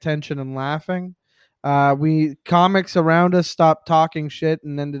paying attention and laughing. Comics around us stopped talking shit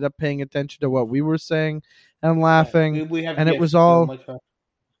and ended up paying attention to what we were saying and laughing. We have and a it was gift, all.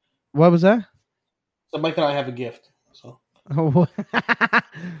 What was that? So Mike and I have a gift. So.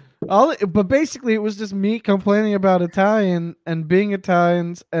 But basically, it was just me complaining about Italian and being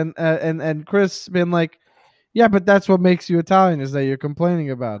Italians, and Chris being like, "Yeah, but that's what makes you Italian is that you're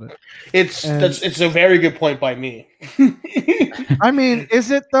complaining about it." It's a very good point by me. I mean, is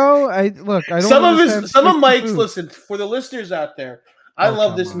it though? I don't. Some of Mike's listen for the listeners out there. I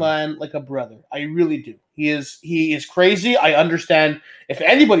love this man like a brother. I really do. He is crazy. I understand if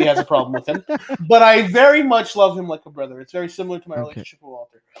anybody has a problem with him, but I very much love him like a brother. It's very similar to my relationship with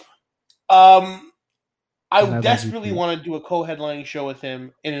Walter. I desperately want to do a co-headlining show with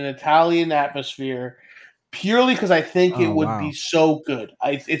him in an Italian atmosphere, purely because I think it would be so good.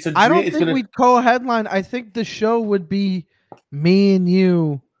 I don't think we'd co-headline. I think the show would be me and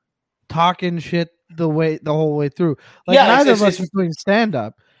you talking shit the whole way through. Like neither of us are doing stand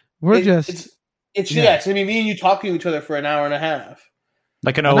up. We're just it's I mean, me and you talking to each other for an hour and a half.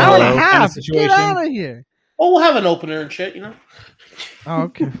 Like an hour and a half. Kind of situation. Get out of here. Oh, we'll have an opener and shit, you know. Oh,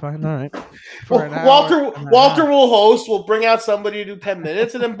 okay, fine, all right. Walter will host. We'll bring out somebody to do 10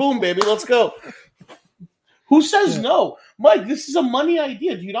 minutes, and then boom, baby, let's go. Who says no? Mike, this is a money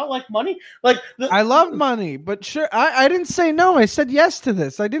idea. Do you not like money? I love money, but sure, I didn't say no. I said yes to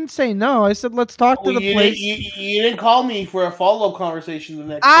this. I didn't say no. I said let's talk to the place. You didn't call me for a follow-up conversation the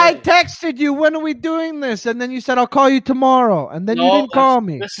next day. I day. texted you, when are we doing this? And then you said, I'll call you tomorrow. And then you didn't call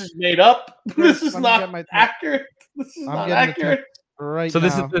me. This is made up. This is not accurate. This is not accurate. Right so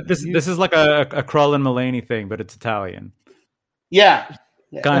now. this is like a Krull and Mulaney thing, but it's Italian. Yeah.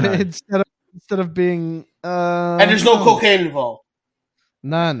 Instead of being and there's no cocaine involved.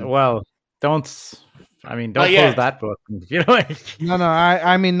 None. Well, don't close that book. You know. No.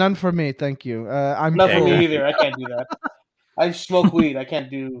 I mean none for me. Thank you. I'm not for me either. I can't do that. I smoke weed. I can't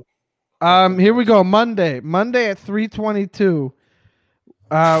do. Here we go. Monday at 3:22.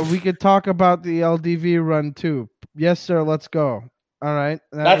 We could talk about the LDV run too. Yes, sir. Let's go. All right.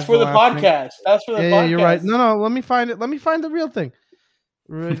 That's for the podcast. That's for the podcast. Yeah, you're right. No. Let me find it. Let me find the real thing.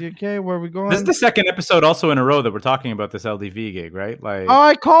 Okay, where are we going? This is the second episode also in a row that we're talking about this LDV gig, right? Like,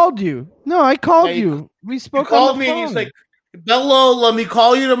 I called you. No, I called you. We spoke. You called on the me, phone. and he's like, Bello, let me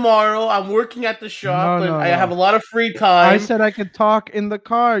call you tomorrow. I'm working at the shop, No, but no, I no. have a lot of free time. I said I could talk in the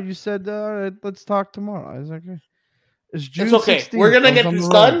car. You said, let's talk tomorrow. I was like, okay. It's June It's okay. 16th. We're gonna I was get on the this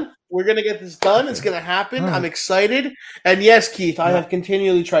road. done. We're gonna get this done. It's gonna happen. All I'm right. excited. And yes, Keith, I Yeah. have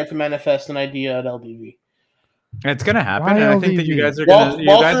continually tried to manifest an idea at LDV. It's gonna happen, Why and I think that you LDV? guys are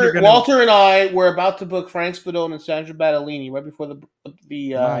gonna. Walter and I were about to book Frank Spadone and Sandra Battellini right before the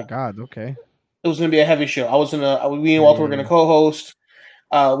My God. Okay. it was going to be a heavy show. I was gonna, me and Yeah, Walter were yeah, going to yeah. co-host.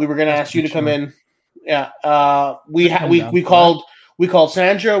 We were going to That's ask you to good come show. in. Yeah. I'm down We for called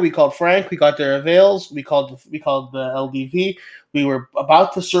Sandra. We called Frank. We got their avails. We called the LDV. We were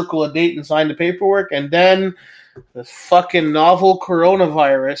about to circle a date and sign the paperwork, and then the fucking novel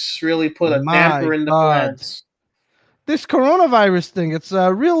coronavirus really put a My damper in the God. plans. This coronavirus thing, it's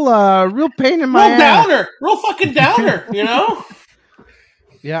a real pain in my Real ass. downer, real fucking downer. You know.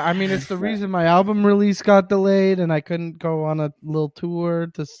 Yeah, I mean, it's the reason my album release got delayed and I couldn't go on a little tour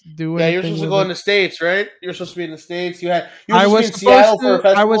to do Yeah, anything. you're supposed to with go it. in the States, right? You're supposed to be in the States. You were I supposed was to be in Seattle for a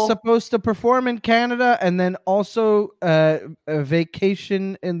festival. I was supposed to perform in Canada and then also a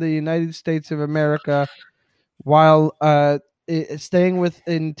vacation in the United States of America while staying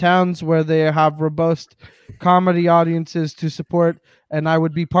in towns where they have robust comedy audiences to support, and I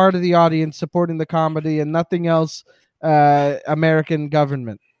would be part of the audience supporting the comedy and nothing else. American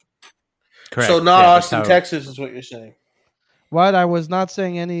government. Correct. So not Yeah, Austin, Texas, is what you're saying. What? I was not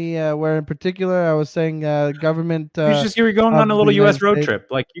saying anywhere in particular. I was saying government. You were going on a of little the U.S. United road States. trip.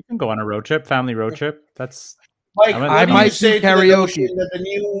 Like you can go on a road trip, family road trip. That's Mike, I'm in- what I do might you do say to the karaoke. notion that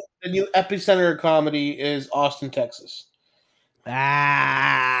the new epicenter of comedy is Austin, Texas?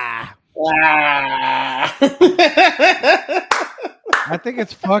 Ah. I think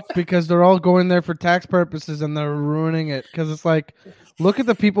it's fucked because they're all going there for tax purposes and they're ruining it. Because it's like, look at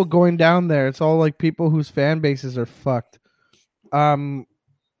the people going down there. It's all like people whose fan bases are fucked. The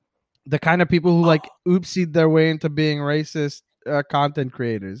kind of people who like oopsied their way into being racist content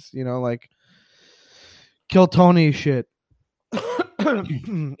creators. You know, like Kill Tony shit.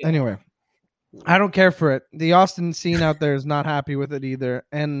 Anyway, I don't care for it. The Austin scene out there is not happy with it either.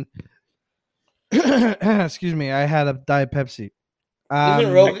 And excuse me, I had a Diet Pepsi.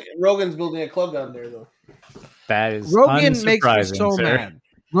 Isn't Rogan's building a club down there though? that is Rogan makes me unsurprising, so sir. mad.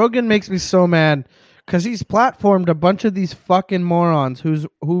 Rogan makes me so mad because he's platformed a bunch of these fucking morons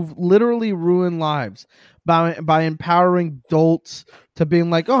who've literally ruined lives by empowering dolts to being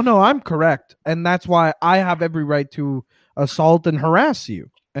like, oh no, I'm correct, and that's why I have every right to assault and harass you.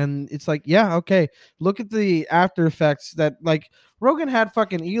 And it's like, yeah, okay. Look at the after effects that like Rogan had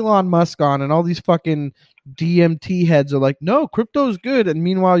fucking Elon Musk on, and all these fucking DMT heads are like, no, crypto's good, and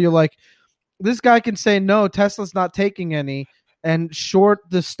meanwhile you're like, this guy can say no, Tesla's not taking any, and short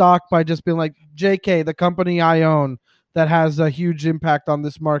the stock by just being like, JK, the company I own that has a huge impact on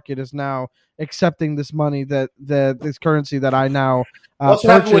this market is now accepting this money this currency that I now What's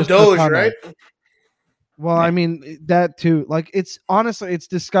happened with purchased a Doge, ton of. right? Well, I mean that too. Like it's honestly, it's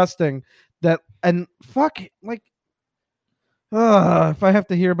disgusting that and fuck like. If I have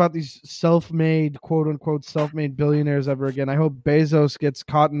to hear about these self-made, quote-unquote, self-made billionaires ever again, I hope Bezos gets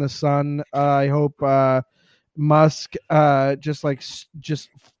caught in the sun. I hope Musk just go.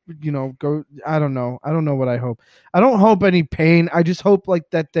 I don't know. I don't know what I hope. I don't hope any pain. I just hope like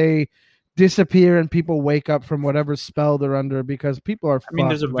that they disappear and people wake up from whatever spell they're under because people are. I mean,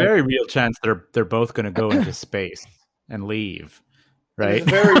 there's a very real chance they're both going to go into space and leave, right?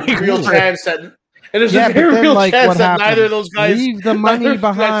 There's a very real chance that. And there's Yeah, a very but then, real like, chance what that happens? neither of those guys Leave the money neither of those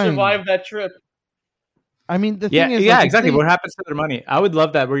guys behind. survive that trip. I mean, the Yeah, thing is, yeah, like, exactly. they- What happens to their money? I would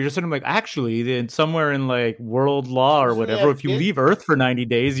love that. Where you're sort of like, actually, somewhere in like world law or Isn't whatever, that if you it? leave Earth for 90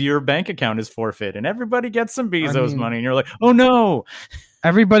 days, your bank account is forfeit, and everybody gets some Bezos mean- money, and you're like, oh no.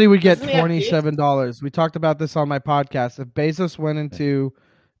 everybody would get Doesn't he have $27. We talked about this on my podcast. If Bezos went into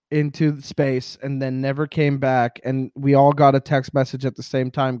space and then never came back, and we all got a text message at the same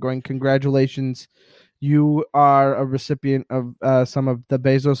time going, "Congratulations, you are a recipient of some of the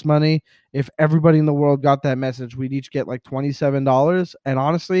Bezos money." If everybody in the world got that message, we'd each get like $27. And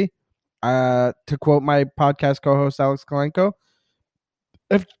honestly, to quote my podcast co-host Alex Kalenko,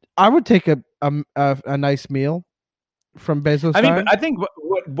 if I would take a nice meal from Bezos. I mean, time. but I think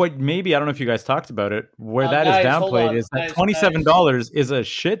what maybe I don't know if you guys talked about it, where that is Guys, hold downplayed on. is that Guys, $27 is a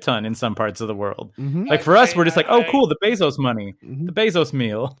shit ton in some parts of the world. Mhm. Like for us, we're just like, oh, I- cool, the Bezos money, Mhm. the Bezos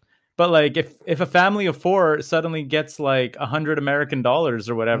meal. But like, if a family of four suddenly gets like $100 American dollars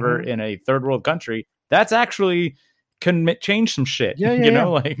or whatever Mhm. in a third world country, that's actually can change some shit. Yeah, yeah, you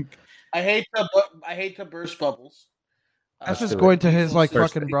know, like I hate to burst bubbles. That's Let's just do going it. to his like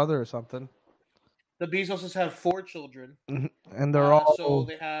First fucking thing. brother or something. The Bezoses have 4 children, and they're all so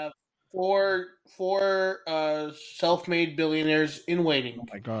they have four self-made billionaires in waiting. Oh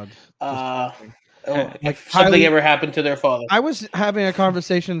my god! If something ever happened to their father. I was having a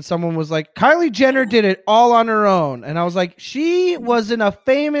conversation. Someone was like, Kylie Jenner did it all on her own. And I was like, she was in a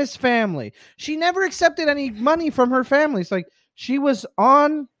famous family. She never accepted any money from her family. It's like she was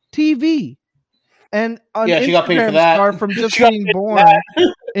on TV. And an she got paid for that. Star from just being born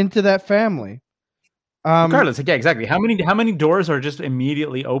into that family. Regardless, yeah, exactly. How many doors are just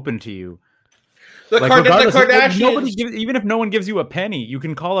immediately open to you? The Kardashians. Even if no one gives you a penny, you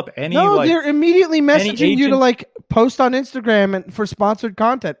can call up any. No, they're immediately messaging you to like post on Instagram and for sponsored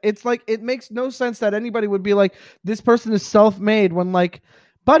content. It's like it makes no sense that anybody would be like, this person is self-made when like,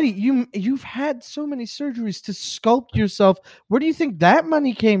 buddy, you've had so many surgeries to sculpt yourself. Where do you think that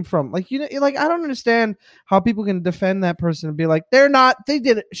money came from? Like, like I don't understand how people can defend that person and be like, they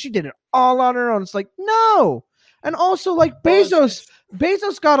did it. She did it all on her own. It's like, no. And also like Bezos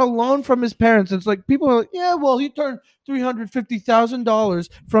got a loan from his parents. It's like people are like, yeah, well, he turned $350,000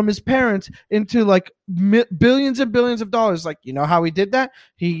 from his parents into like billions and billions of dollars. Like, you know how he did that?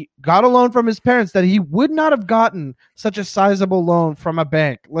 He got a loan from his parents that he would not have gotten such a sizable loan from a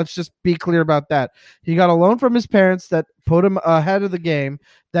bank. Let's just be clear about that. He got a loan from his parents that put him ahead of the game,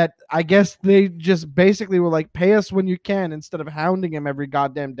 that I guess they just basically were like, pay us when you can, instead of hounding him every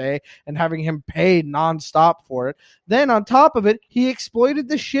goddamn day and having him paid nonstop for it. Then on top of it, he exploited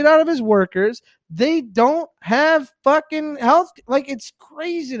the shit out of his workers. They don't have fucking health. Like, it's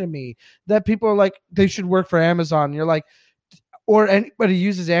crazy to me that people are like, they should work for Amazon. You're like, or anybody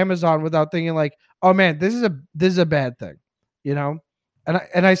uses Amazon without thinking like, oh man, this is a bad thing, you know?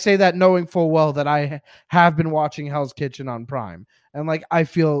 And I say that knowing full well that I have been watching Hell's Kitchen on Prime, and like I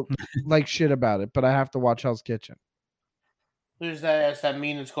feel like shit about it, but I have to watch Hell's Kitchen. There's that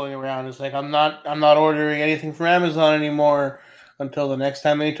meme that's going around. It's like I'm not ordering anything from Amazon anymore until the next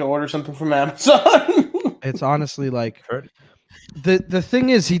time I need to order something from Amazon. It's honestly like the thing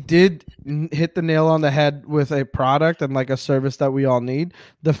is, he did hit the nail on the head with a product and like a service that we all need.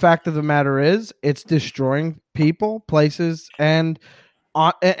 The fact of the matter is, it's destroying people, places, and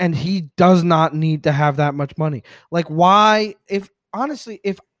he does not need to have that much money. Like, why? If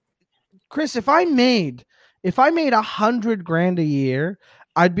Chris, if I made $100,000 a year,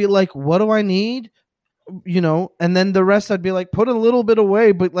 I'd be like, what do I need? You know, and then the rest I'd be like, put a little bit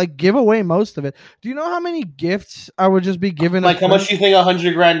away, but like give away most of it. Do you know how many gifts I would just be giving? Like, how much do you think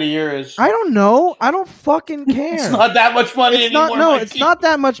 $100,000 a year is? I don't know. I don't fucking care. It's not that much money anymore. It's not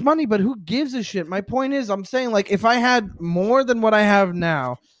that much money, but who gives a shit? My point is, I'm saying like, if I had more than what I have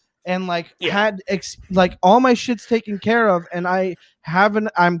now, and like had like all my shit's taken care of, and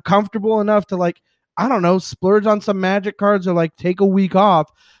I'm comfortable enough to like, I don't know, splurge on some Magic cards or like take a week off,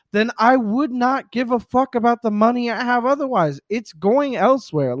 then I would not give a fuck about the money I have otherwise. It's going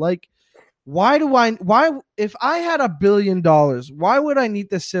elsewhere. Like, why if I had $1 billion, why would I need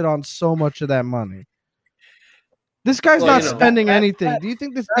to sit on so much of that money? This guy's not spending anything. Do you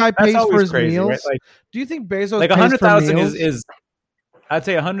think this guy pays for his meals? Right? Like, do you think Bezos like pays 100,000 for meals? is I'd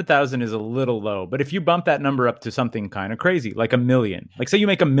say 100,000 is a little low, but if you bump that number up to something kind of crazy, like $1 million, like say you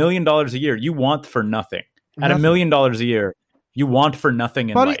make $1 million a year, you want for nothing. At $1 million a year, you want for nothing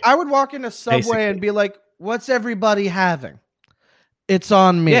in life. I would walk in a Subway and be like, "What's everybody having? It's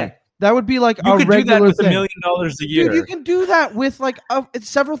on me." Yeah. That would be like a regular thing. You could do that with $1 million a year. Dude, you can do that with like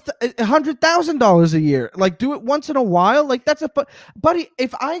several $100,000 a year. Like, do it once in a while. Like, that's buddy.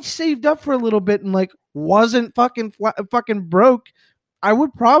 If I saved up for a little bit and like wasn't fucking broke, I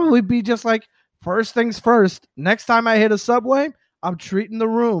would probably be just like, first things first. Next time I hit a Subway, I'm treating the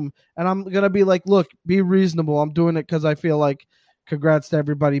room, and I'm gonna be like, look, be reasonable. I'm doing it because I feel like, congrats to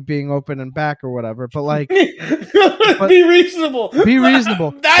everybody being open and back or whatever. But like, be reasonable. Be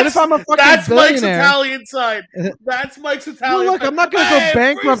reasonable. But if I'm a fucking Mike's Italian side. That's Mike's Italian. Well, look, I'm not gonna go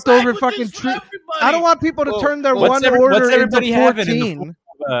bankrupt over fucking treat. I don't want people to turn their one order into 14.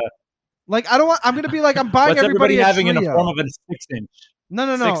 Like, I don't want. I'm gonna be like, I'm buying everybody having in the form of a 6-inch. No.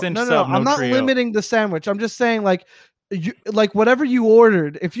 I'm not limiting the sandwich. I'm just saying, like, like whatever you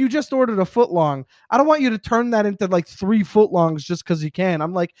ordered. If you just ordered a footlong, I don't want you to turn that into like 3 footlongs just because you can.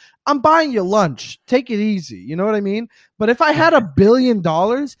 I'm like, I'm buying you lunch. Take it easy. You know what I mean? But if I had $1 billion,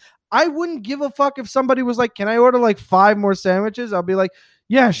 I wouldn't give a fuck if somebody was like, can I order like 5 more sandwiches? I'll be like,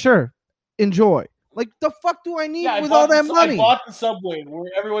 yeah, sure. Enjoy. Like, the fuck do I need with all that money? I bought the Subway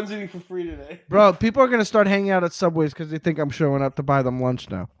where everyone's eating for free today. Bro, people are going to start hanging out at Subways because they think I'm showing up to buy them lunch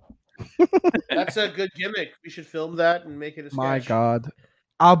now. That's a good gimmick. We should film that and make it a sketch. My God.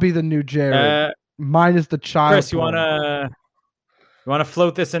 I'll be the new Jared. Mine is the child. Chris, you want to... You want to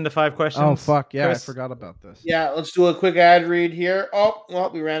float this into 5 questions? Oh fuck yeah! Chris? I forgot about this. Yeah, let's do a quick ad read here. Oh,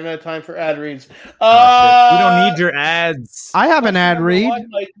 well, we ran out of time for ad reads. Oh, shit. We don't need your ads. I have an ad Number read. one,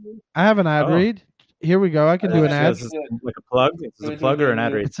 Mike. I have an ad Oh. read. Here we go. I can do an So ad. this is like a plug. This is a plug or an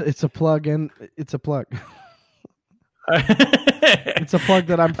ad read. It's a plug and it's a plug. It's a plug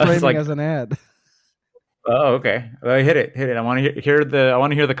that I'm framing like- as an ad. Oh, okay. Well, hit it. I want to hear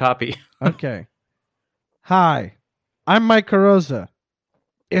the copy. Okay. Hi, I'm Mike Carrozza.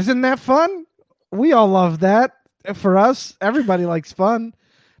 Isn't that fun? We all love that. For us, everybody likes fun.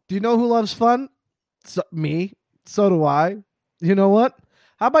 Do you know who loves fun? Me. So do I. You know what?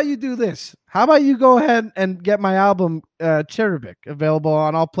 How about you do this? How about you go ahead and get my album Cherubic, available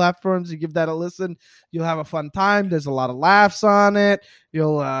on all platforms. You give that a listen. You'll have a fun time. There's a lot of laughs on it.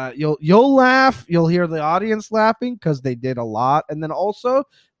 You'll laugh. You'll hear the audience laughing because they did a lot. And then also,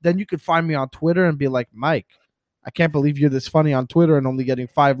 then you could find me on Twitter and be like, Mike, I can't believe you're this funny on Twitter and only getting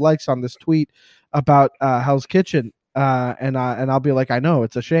 5 likes on this tweet about Hell's Kitchen. And I'll be like, I know,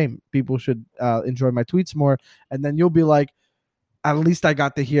 it's a shame. People should enjoy my tweets more. And then you'll be like, at least I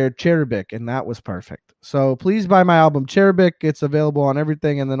got to hear Cherubic, and that was perfect. So please buy my album Cherubic. It's available on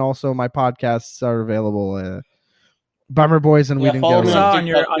everything, and then also my podcasts are available. Bummer Boys and We Didn't follow Get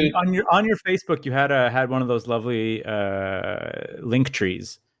me Along. on your Facebook, you had one of those lovely link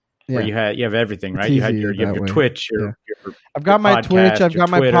trees where you have everything, right? You have your Twitch, your I've got my podcast, Twitch, I've your got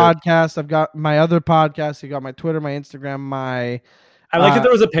my Twitter. podcast, I've got my other podcasts, you got my Twitter, my Instagram, my I like that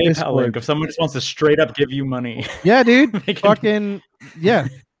there was a PayPal Discord. link if someone just wants to straight up give you money. Yeah, dude. They can- Fucking yeah.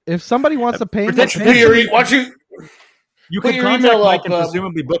 If somebody wants to pay me, You Put could your contact email Mike up, and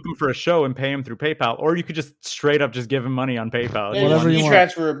presumably book him for a show and pay him through PayPal, or you could just straight up just give him money on PayPal. Yeah, Whatever you want.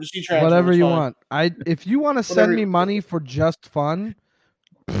 transfer, whatever it's you fine. want. If you want to Whatever send me money for just fun,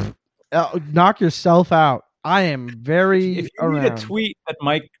 knock yourself out. I am very If you around. read a tweet that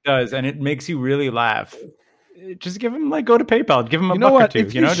Mike does and it makes you really laugh, just give him go to PayPal, give him a You know buck or what? two.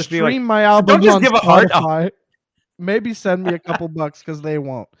 If you Just stream be like, my album don't just on give a heart. Spotify, maybe send me a couple bucks because they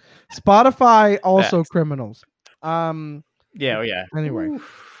won't. Spotify also Facts. criminals. yeah. Anyway,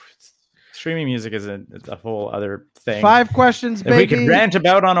 Streaming music is a whole other thing. 5 questions, that baby. we could rant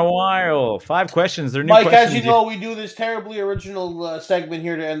about on a while. 5 questions. They're new Mike, questions. as you know, we do this terribly original segment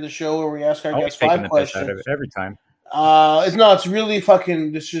here to end the show where we ask our always guests taking 5 the piss out questions. of it every time. It's really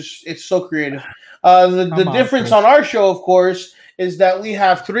fucking. It's so creative. The difference Chris. on our show, of course, is that we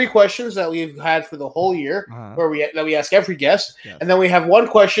have 3 questions that we've had for the whole year, Uh-huh. where we ask every guest, Yes. and then we have 1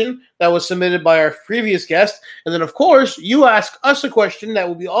 question that was submitted by our previous guest, and then of course you ask us a question that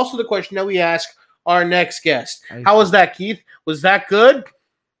will be also the question that we ask our next guest. How was that, Keith? Was that good?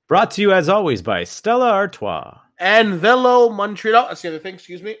 Brought to you as always by Stella Artois. And Velo Montreal. That's the other thing.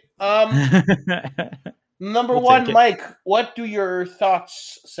 Excuse me. Number We'll 1, take it. Mike, what do your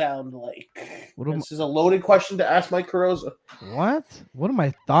thoughts sound like? This is a loaded question to ask Mike Carrozza. What? What are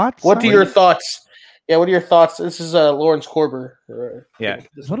my thoughts? What do your thoughts? Yeah, what are your thoughts? This is Lawrence Korber. Yeah.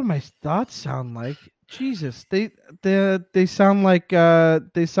 What do my thoughts sound like? Jesus, they sound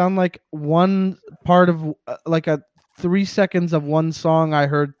like one part of like a 3 seconds of one song I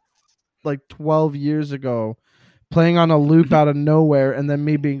heard like 12 years ago, playing on a loop out of nowhere, and then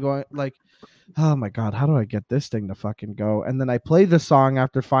me being going like, oh my god, how do I get this thing to fucking go? And then I play the song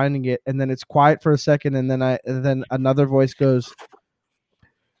after finding it, and then it's quiet for a second, and then another voice goes,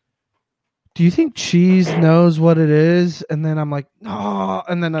 do you think Cheese knows what it is? And then I'm like, no.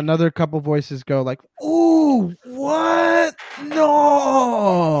 And then another couple voices go like, ooh, what?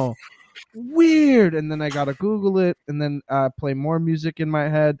 No. Weird. And then I gotta Google it and then play more music in my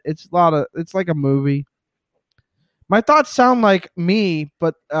head. It's like a movie. My thoughts sound like me,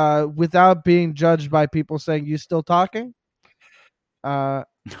 but without being judged by people saying, you still talking? No,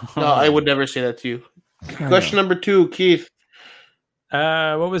 I would never say that to you. Question number 2, Keith.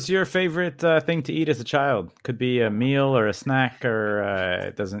 What was your favorite thing to eat as a child? Could be a meal or a snack, or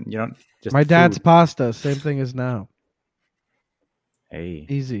it doesn't. You don't just. My dad's food. pasta, same thing as now. Hey,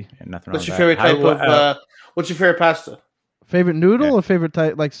 Easy. nothing What's wrong your with favorite that. type of? What's your favorite pasta? Favorite noodle Yeah. or favorite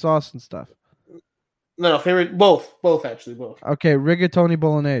type like sauce and stuff? No, favorite both actually both. Okay, rigatoni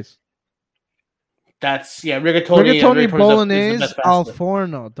bolognese. That's rigatoni. Rigatoni is the bolognese best al pasta.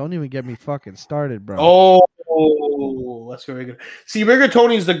 forno. Don't even get me fucking started, bro. Oh, that's very good. See,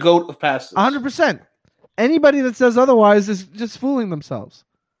 rigatoni is the goat of pastas. 100%. Anybody that says otherwise is just fooling themselves.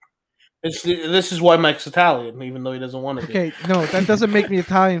 This is why Mike's Italian, even though he doesn't want to be. Okay, no, that doesn't make me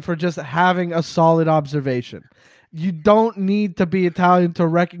Italian for just having a solid observation. You don't need to be Italian to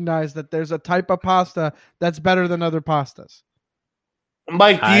recognize that there's a type of pasta that's better than other pastas.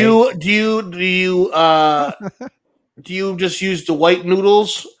 Mike, do you Do you just use the white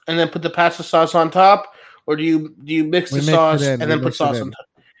noodles and then put the pasta sauce on top, or do you mix the sauce and then put sauce on top?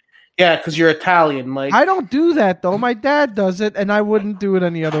 Yeah, because you're Italian, Mike. I don't do that though. My dad does it, and I wouldn't do it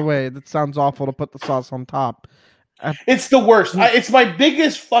any other way. That sounds awful to put the sauce on top. It's the worst. It's my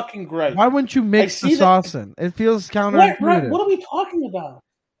biggest fucking gripe. Why wouldn't you mix the sauce in? It feels counterintuitive. What are we talking about?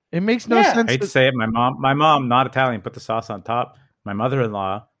 It makes no sense. I hate to say it. My mom, not Italian, put the sauce on top. My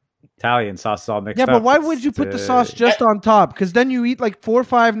mother-in-law, Italian, sauce is all mixed up. Yeah, but why would you put the sauce just on top? Because then you eat like 4 or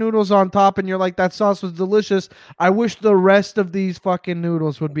 5 noodles on top, and you're like, that sauce was delicious. I wish the rest of these fucking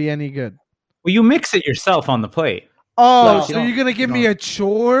noodles would be any good. Well, you mix it yourself on the plate. Oh, no, so you're gonna give me a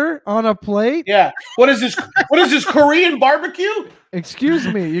chore on a plate? Yeah. What is this? What is this, Korean barbecue? Excuse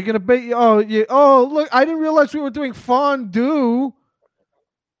me. You're gonna bake? Oh, look! I didn't realize we were doing fondue.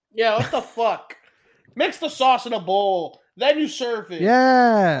 Yeah. What the fuck? Mix the sauce in a bowl, then you serve it.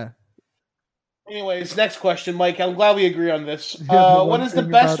 Yeah. Anyways, next question, Mike. I'm glad we agree on this. What is the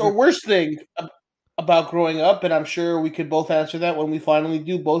best or worst thing about growing up? And I'm sure we could both answer that when we finally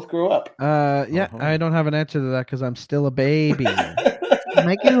do both grow up. Yeah, I don't have an answer to that because I'm still a baby.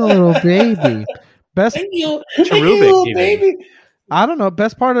 Making a little baby. Best, baby. I don't know.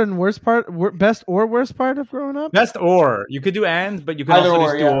 Best part and worst part. Best or worst part of growing up. Best or you could do and, but you can also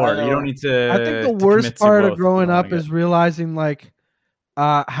just do or. You don't need to. I think the worst part of growing up is realizing like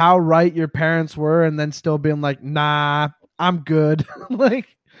how right your parents were, and then still being like, "Nah, I'm good." Like.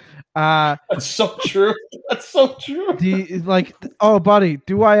 That's so true. That's so true. Oh, buddy,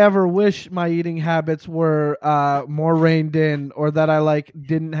 do I ever wish my eating habits were more reined in, or that I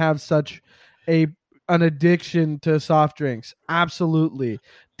didn't have such an addiction to soft drinks? Absolutely.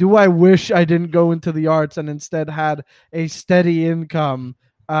 Do I wish I didn't go into the arts and instead had a steady income?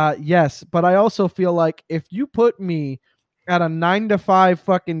 Yes, but I also feel like if you put me at a 9-to-5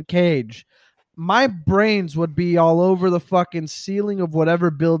 fucking cage, my brains would be all over the fucking ceiling of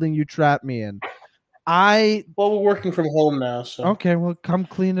whatever building you trap me in. Well, we're working from home now, so okay. Well, come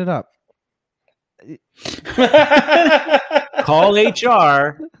clean it up. Call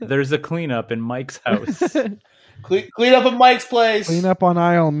HR. There's a cleanup in Mike's house. Clean up at Mike's place. Clean up on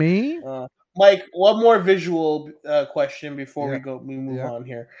aisle me. Mike, one more visual question before we move on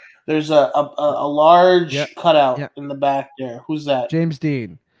here. There's a large cutout in the back there. Who's that? James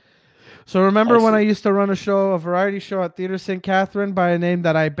Dean. So remember when I used to run a variety show at Theater St. Catherine by a name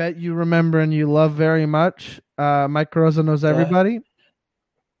that I bet you remember and you love very much? Mike Carrozza Knows Everybody.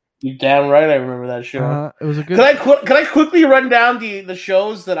 You damn right I remember that show. It was a good. Can I quickly run down the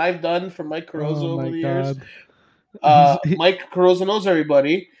shows that I've done for Mike Carrozza over the years? Mike Carrozza Knows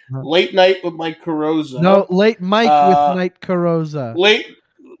Everybody. Late Night with Mike Carrozza. No, Late Mike with Mike Carrozza. Late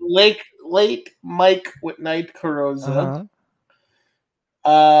Mike with Night Carrozza.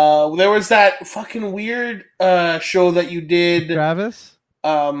 There was that fucking weird show that you did, Travis.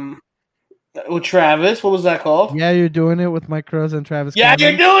 With Travis, what was that called? Yeah, you're doing it with Mike Carrozza and Travis. Yeah,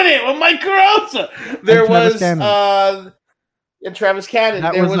 Cannon. you're doing it with Mike Carrozza. There was and Travis Cannon.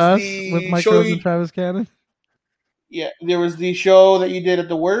 That there was us the with Mike show Carrozza and Travis Cannon. Yeah, there was the show that you did at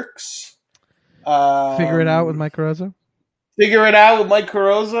the Works. Figure It Out with Mike Carrozza. Figure It Out with Mike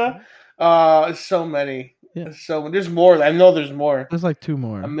Carrozza. So many. Yeah. So there's more. I know there's more. There's like 2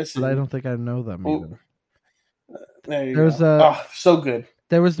 more. I'm missing. But I don't think I know them either. There's so good.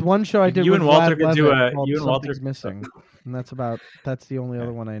 There was one show I did. You with and Walter Vlad could do Levin a. called You and Walter Something's Missing, and that's the only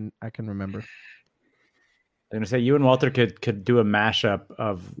other one I can remember. I'm gonna say you and Walter could do a mashup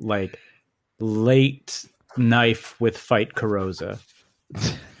of like Late Knife with Fight Carrozza.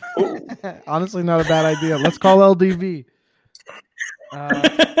 Honestly, not a bad idea. Let's call LDV.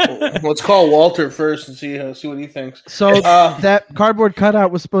 Let's call Walter first and see what he thinks. So that cardboard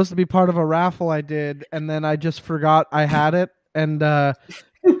cutout was supposed to be part of a raffle I did, and then I just forgot I had it. And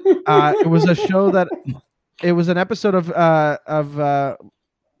it was a show it was an episode of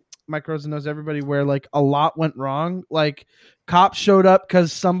Mike Carrozza Knows Everybody where like a lot went wrong. Like cops showed up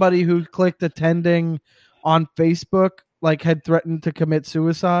because somebody who clicked attending on Facebook like had threatened to commit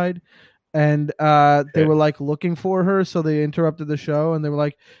suicide. And they were like looking for her, so they interrupted the show and they were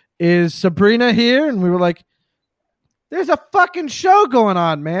like, "Is Sabrina here?" And we were like, "There's a fucking show going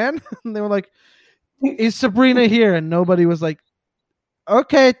on, man." And they were like, "Is Sabrina here?" And nobody was like,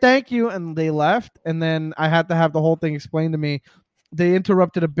 "Okay, thank you." And they left. And then I had to have the whole thing explained to me. They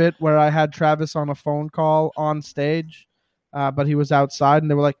interrupted a bit where I had Travis on a phone call on stage, but he was outside,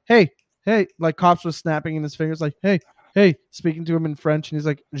 and they were like, "Hey," like cops were snapping in his fingers, like, hey, speaking to him in French, and he's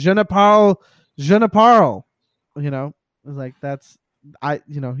like, je ne parle. You know, it was like, that's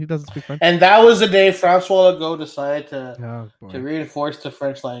he doesn't speak French. And that was the day Francois Legault decided to Oh, boy. reinforce the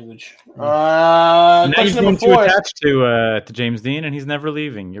French language. Now he's Question been number too 4. attached to James Dean, and he's never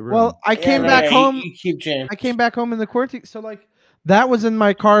leaving your room. Well, I came back home. You keep James. I came back home in the quarantine, so like that was in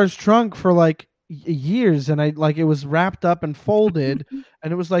my car's trunk for like years, and it was wrapped up and folded,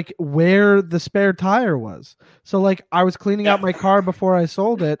 and it was like where the spare tire was. So like I was cleaning out my car before I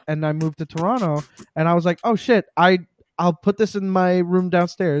sold it, and I moved to Toronto, and I was like, oh shit, I'll put this in my room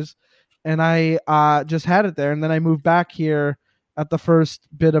downstairs, and I just had it there, and then I moved back here at the first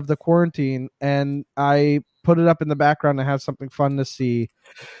bit of the quarantine, and I put it up in the background to have something fun to see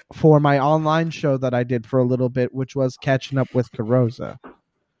for my online show that I did for a little bit, which was catching up with Carrozza,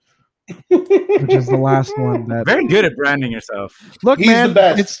 which is the last one. That very good at branding yourself. look, He's man, the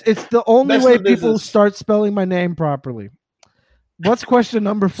best. it's the only Best way in the people business. start spelling my name properly. What's question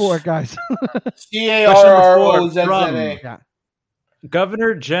number 4, guys? CARROZZA. Yeah.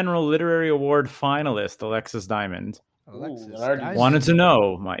 Governor General Literary Award finalist Alexis Diamond Alexis already Diamond. wanted to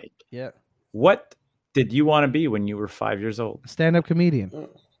know, Mike, Yeah. what did you want to be when you were 5 years old? Stand-up comedian.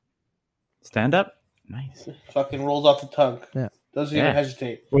 Stand up? Nice. Fucking rolls off the tongue. Yeah. Doesn't Yeah. even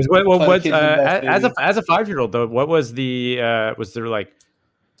hesitate. Was That's why the what kids invest, as a 5-year-old though? What was the was there like?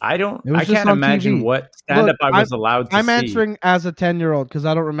 I It was can't just on imagine TV. what stand up Look, I was allowed to I'm see. answering as a 10-year-old because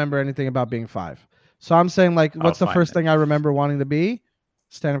I don't remember anything about being 5. So I'm saying like, what's the fine first then. thing I remember wanting to be?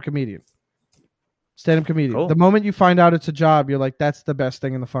 Stand-up comedian. Stand-up comedian. Cool. The moment you find out it's a job, you're like, that's the best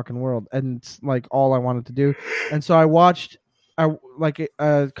thing in the fucking world, and it's like all I wanted to do. And so I watched,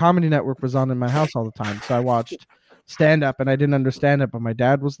 Comedy Network was on in my house all the time, so I watched stand-up, and I didn't understand it, but my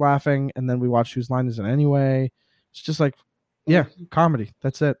dad was laughing, and then we watched Whose Line Is It Anyway? It's just like, yeah, comedy.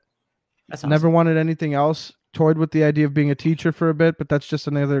 That's it. That's Never awesome. wanted anything else. Toyed with the idea of being a teacher for a bit, but that's just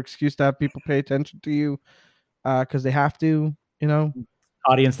another excuse to have people pay attention to you because they have to,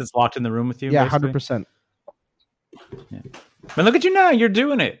 Audience that's locked in the room with you. Yeah, basically. 100%. But look at you now. You're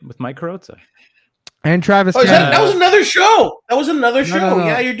doing it with Mike Carrozza. And Travis Oh, Cannon. that was another show. That was another show. no.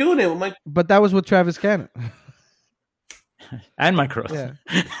 Yeah, you're doing it with my. But that was with Travis Cannon. And Mike Carrozza.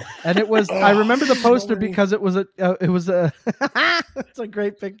 Yeah. And it was, I remember the poster Nobody- because it was a it's a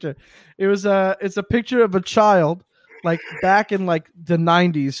great picture. It's a picture of a child like back in like the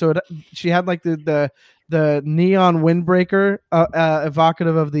 90s. So she had like the neon windbreaker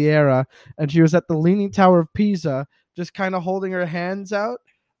evocative of the era. And she was at the Leaning Tower of Pisa, just kind of holding her hands out,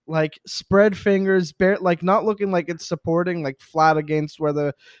 like spread fingers, like not looking like it's supporting, like flat against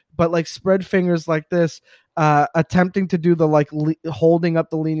but like spread fingers like this, attempting to do the like holding up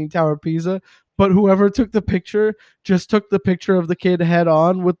the Leaning Tower of Pisa. But whoever took the picture just took the picture of the kid head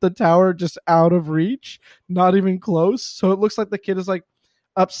on with the tower just out of reach, not even close. So it looks like the kid is like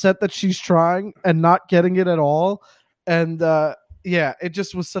upset that she's trying and not getting it at all. And yeah, it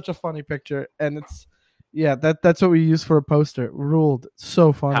just was such a funny picture. And it's, yeah, that's what we use for a poster. Ruled.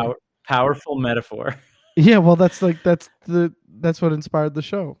 So funny. Powerful metaphor. Yeah, well, that's what inspired the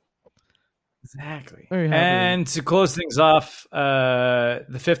show. Exactly. Very happy. And to close things off, the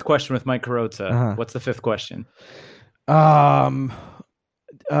 5th question with Mike Carrozza. Uh-huh. What's the 5th question?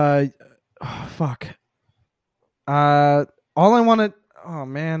 Fuck. All I wanted. Oh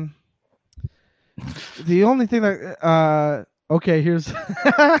man. The only thing that. Okay, here's.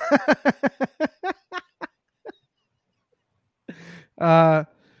 The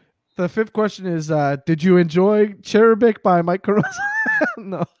 5th question is: did you enjoy Cherubic by Mike Carrozza?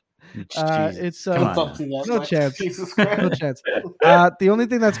 No. It's Come on. Don't do that, no Mike. chance. Jesus No Christ. chance. The only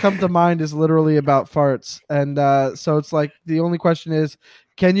thing that's come to mind is literally about farts, and so it's like the only question is,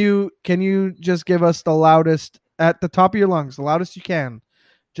 can you just give us the loudest at the top of your lungs, the loudest you can,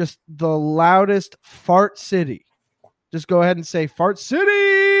 just the loudest fart city. Just go ahead and say fart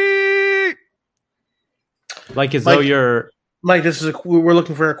city. Like as Mike, though you're. Mike, we're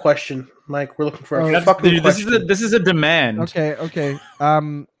looking for a question. Mike, we're looking for a Oh, fucking Dude, question. this is a demand. Okay.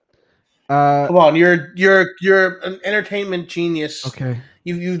 Come on, you're an entertainment genius. Okay.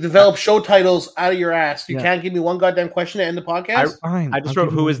 You developed show titles out of your ass. You Yeah. can't give me one goddamn question to end the podcast. Fine. I just I'll wrote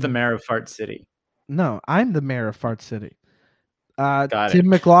give who you is the one. mayor of Fart City. No, I'm the mayor of Fart City. Got it. Tim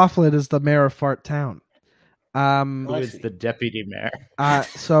McLaughlin is the mayor of Fart Town. Who I is see. the deputy mayor?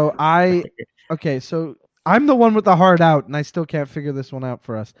 So I'm the one with the heart out, and I still can't figure this one out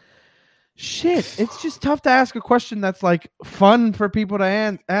for us. Shit, it's just tough to ask a question that's like fun for people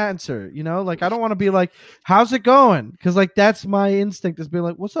to answer. Like I don't want to be like, "How's it going?" Because like that's my instinct is being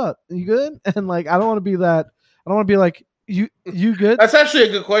like, "What's up? You good?" And like I don't want to be that. I don't want to be like, "You good? That's actually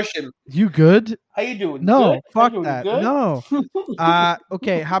a good question. You good?" How you doing? No, Good? fuck How you doing? that. Good? No.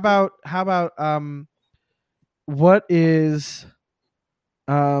 Okay. How about what is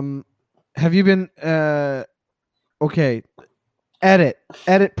Have you been okay?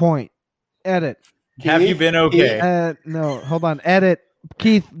 Edit point. Edit. Have you been okay? No, hold on. Edit.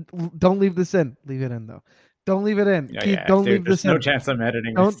 Keith, don't leave this in. Leave it in though. Don't leave it in. Keith, don't leave this There's no in. chance I'm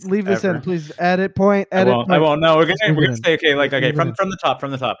editing. Don't leave this in, please. Edit point. Edit. I won't. No, we're gonna in. say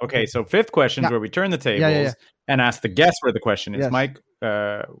from the top. Okay, so fifth question is where we turn the tables and ask the guest where the question is. Yes. Mike,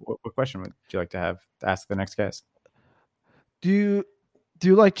 what question would you like to ask the next guest? Do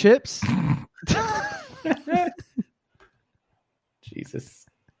you like chips? Jesus.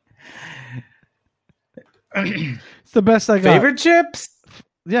 It's the best I got. Favorite chips?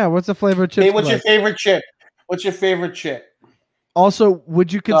 Yeah, what's the flavor of chips? Hey, what's your favorite chip? What's your favorite chip? Also,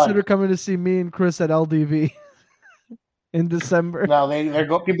 would you consider coming to see me and Chris at LDV in December? No,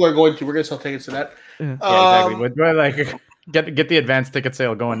 people are going to. We're gonna sell tickets to that. Yeah, exactly. Do I like get the advance ticket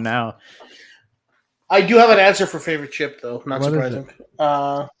sale going now? I do have an answer for favorite chip, though. Not surprising.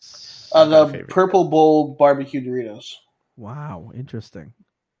 The Purple Bowl barbecue Doritos. Wow, interesting.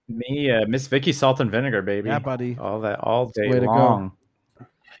 Me, Miss Vicky salt and vinegar, baby. Yeah, buddy. All day long.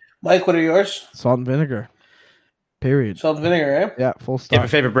 Mike, what are yours? Salt and vinegar. Period. Salt and vinegar, eh? Yeah, full stop. Do you have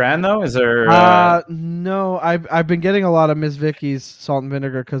a favorite brand though? Is there? No, I've been getting a lot of Miss Vicky's salt and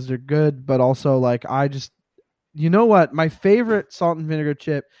vinegar because they're good, but also like you know what? My favorite salt and vinegar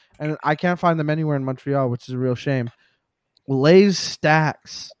chip, and I can't find them anywhere in Montreal, which is a real shame. Lay's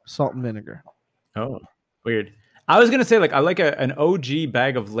Stacks salt and vinegar. Oh, weird. I was gonna say I like an OG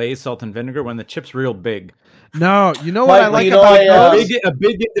bag of Lay's salt and vinegar when the chip's real big. No, you know what I like about a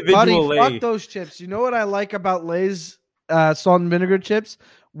big individual Lay. Fuck those chips. You know what I like about Lay's salt and vinegar chips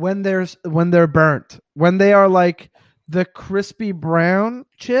when they're burnt, when they are like the crispy brown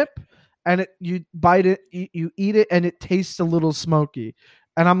chip, and you bite it, you eat it, and it tastes a little smoky.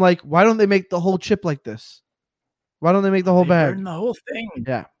 And I'm like, why don't they make the whole chip like this? Why don't they make the whole bag? Burn the whole thing.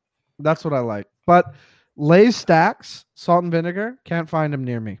 Yeah, that's what I like. But Lay's Stacks, salt and vinegar, can't find them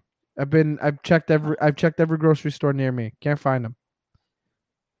near me. I've checked every grocery store near me. Can't find them.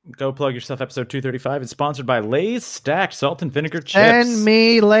 Go plug yourself. Episode 235 is sponsored by Lay's Stacks salt and vinegar chips. Send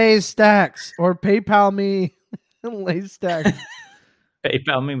me Lay's Stacks or PayPal me Lay's Stacks.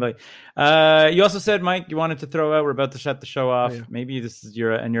 PayPal me. You also said, Mike, you wanted to throw out. We're about to shut the show off. Yeah. Maybe this is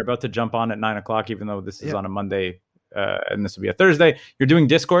you're about to jump on at 9:00, even though this is on a Monday. And this will be a Thursday. You're doing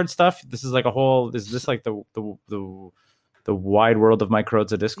Discord stuff. This is like a whole. Is this like the wide world of Mike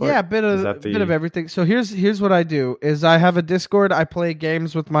Carrozza Discord? Yeah, a bit of everything. So here's what I do: is I have a Discord. I play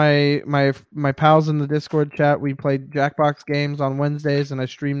games with my pals in the Discord chat. We play Jackbox games on Wednesdays, and I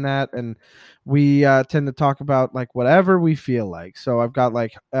stream that. And we tend to talk about like whatever we feel like. So I've got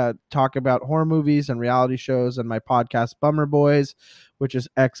like talk about horror movies and reality shows, and my podcast Bummer Boys, which is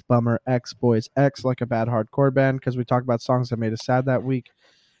X Bummer X Boys X, like a bad hardcore band, because we talk about songs that made us sad that week.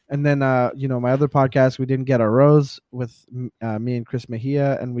 And then my other podcast, We Didn't Get Our Rose, with me and Chris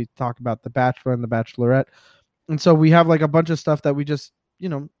Mejia, and we talk about The Bachelor and The Bachelorette. And so we have like a bunch of stuff that we just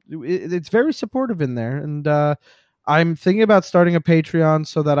it's very supportive in there. And I'm thinking about starting a Patreon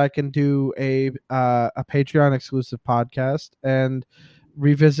so that I can do a Patreon exclusive podcast and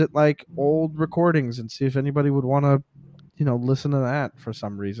revisit like old recordings and see if anybody would want to listen to that for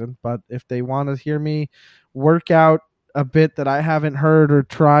some reason. But if they want to hear me work out a bit that I haven't heard or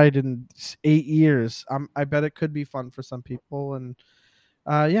tried in 8 years, I bet it could be fun for some people. And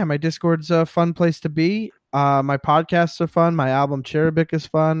my Discord's a fun place to be. My podcasts are fun. My album Cherubic is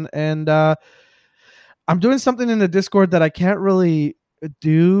fun. And I'm doing something in the Discord that I can't really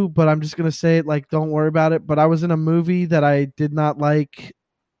do, but I'm just going to say it, like, don't worry about it. But I was in a movie that I did not like,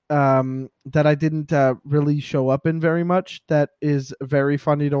 that I didn't really show up in very much. That is very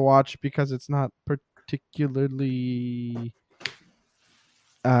funny to watch because it's not particularly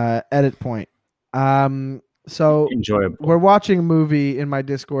edit point. So enjoyable. We're watching a movie in my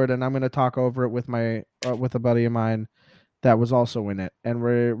Discord, and I'm going to talk over it with with a buddy of mine that was also in it, and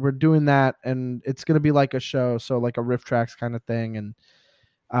we're doing that, and it's going to be like a show, so like a riff tracks kind of thing, and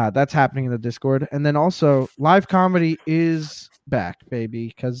that's happening in the Discord. And then also live comedy is back, baby,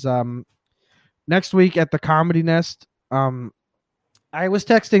 because next week at the Comedy Nest, I was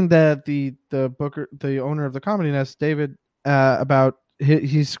texting the booker, the owner of the Comedy Nest, David, about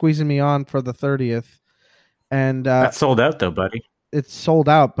he's squeezing me on for the 30th, and that's sold out though, buddy. It's sold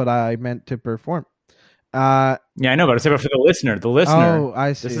out, but I meant to perform. Yeah, I know, but I say, but for the listener. Oh,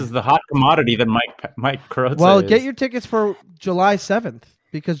 I see. This is the hot commodity that Mike Carrozza is. Get your tickets for July 7th,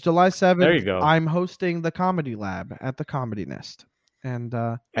 because July 7th, there you go. I'm hosting the Comedy Lab at the Comedy Nest, and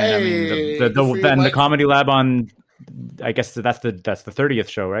I mean the Comedy Lab on. I guess that's the 30th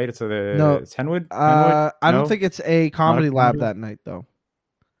show, right? It's Henwood. I don't think it's a Comedy Lab that night though.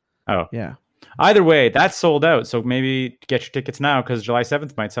 Oh. Yeah. Either way, that's sold out. So maybe get your tickets now because July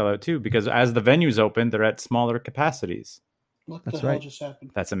 7th might sell out too. Because as the venues open, they're at smaller capacities. What That's the hell right. just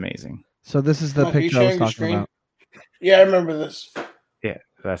happened? That's amazing. So this is the Mike, are you picture I was sharing your talking screen? about. Yeah, I remember this. Yeah,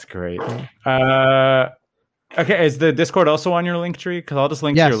 that's great. Yeah. Okay, is the Discord also on your link tree? Because I'll just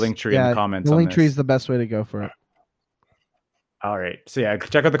link to your link tree in the comments. The on link this. tree is the best way to go for it. All right. So yeah,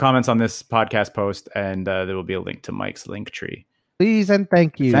 check out the comments on this podcast post, and there will be a link to Mike's link tree. Please and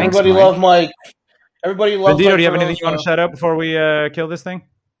thank you. Thanks, Everybody Mike. love Mike. Everybody love Bandito, Mike. do you have anything you want to Carrozza. shout out before we kill this thing?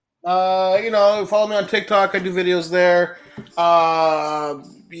 Follow me on TikTok. I do videos there.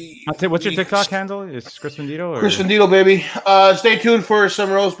 What's your TikTok handle? It's Chris Bandito? Chris Vendito, baby. Stay tuned for some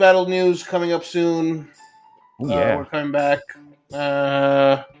Rose Battle news coming up soon. Oh, yeah. We're coming back.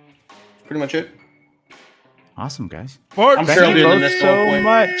 Pretty much it. Awesome, guys. I'm sure I'll be on the Thank Nest you at so 1.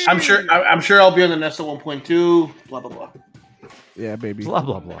 much. I'm sure I'll be on the Nest at 1.2. Blah blah blah. Yeah, baby. Blah,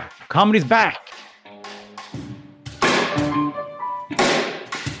 blah, blah. Comedy's back.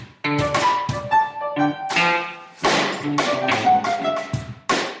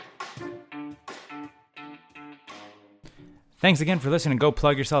 Thanks again for listening. Go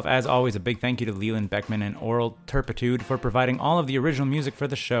plug yourself. As always, a big thank you to Leland Beckman and Oral Turpitude for providing all of the original music for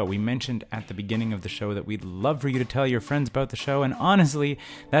the show. We mentioned at the beginning of the show that we'd love for you to tell your friends about the show, and honestly,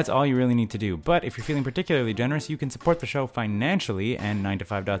 that's all you really need to do. But if you're feeling particularly generous, you can support the show financially and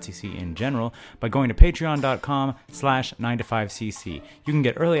 9to5.cc in general by going to patreon.com/9to5cc. You can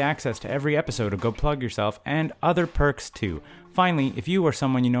get early access to every episode of Go Plug Yourself and other perks too. Finally, if you or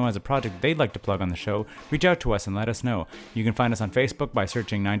someone you know has a project they'd like to plug on the show, reach out to us and let us know. You can find us on Facebook by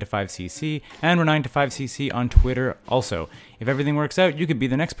searching 9to5cc, and we're 9to5cc on Twitter also. If everything works out, you could be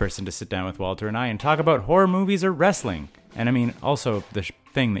the next person to sit down with Walter and I and talk about horror movies or wrestling. And I mean, also the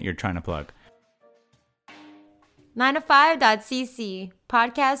thing that you're trying to plug. 9to5.cc,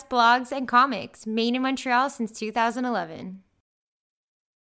 podcasts, blogs, and comics, made in Montreal since 2011.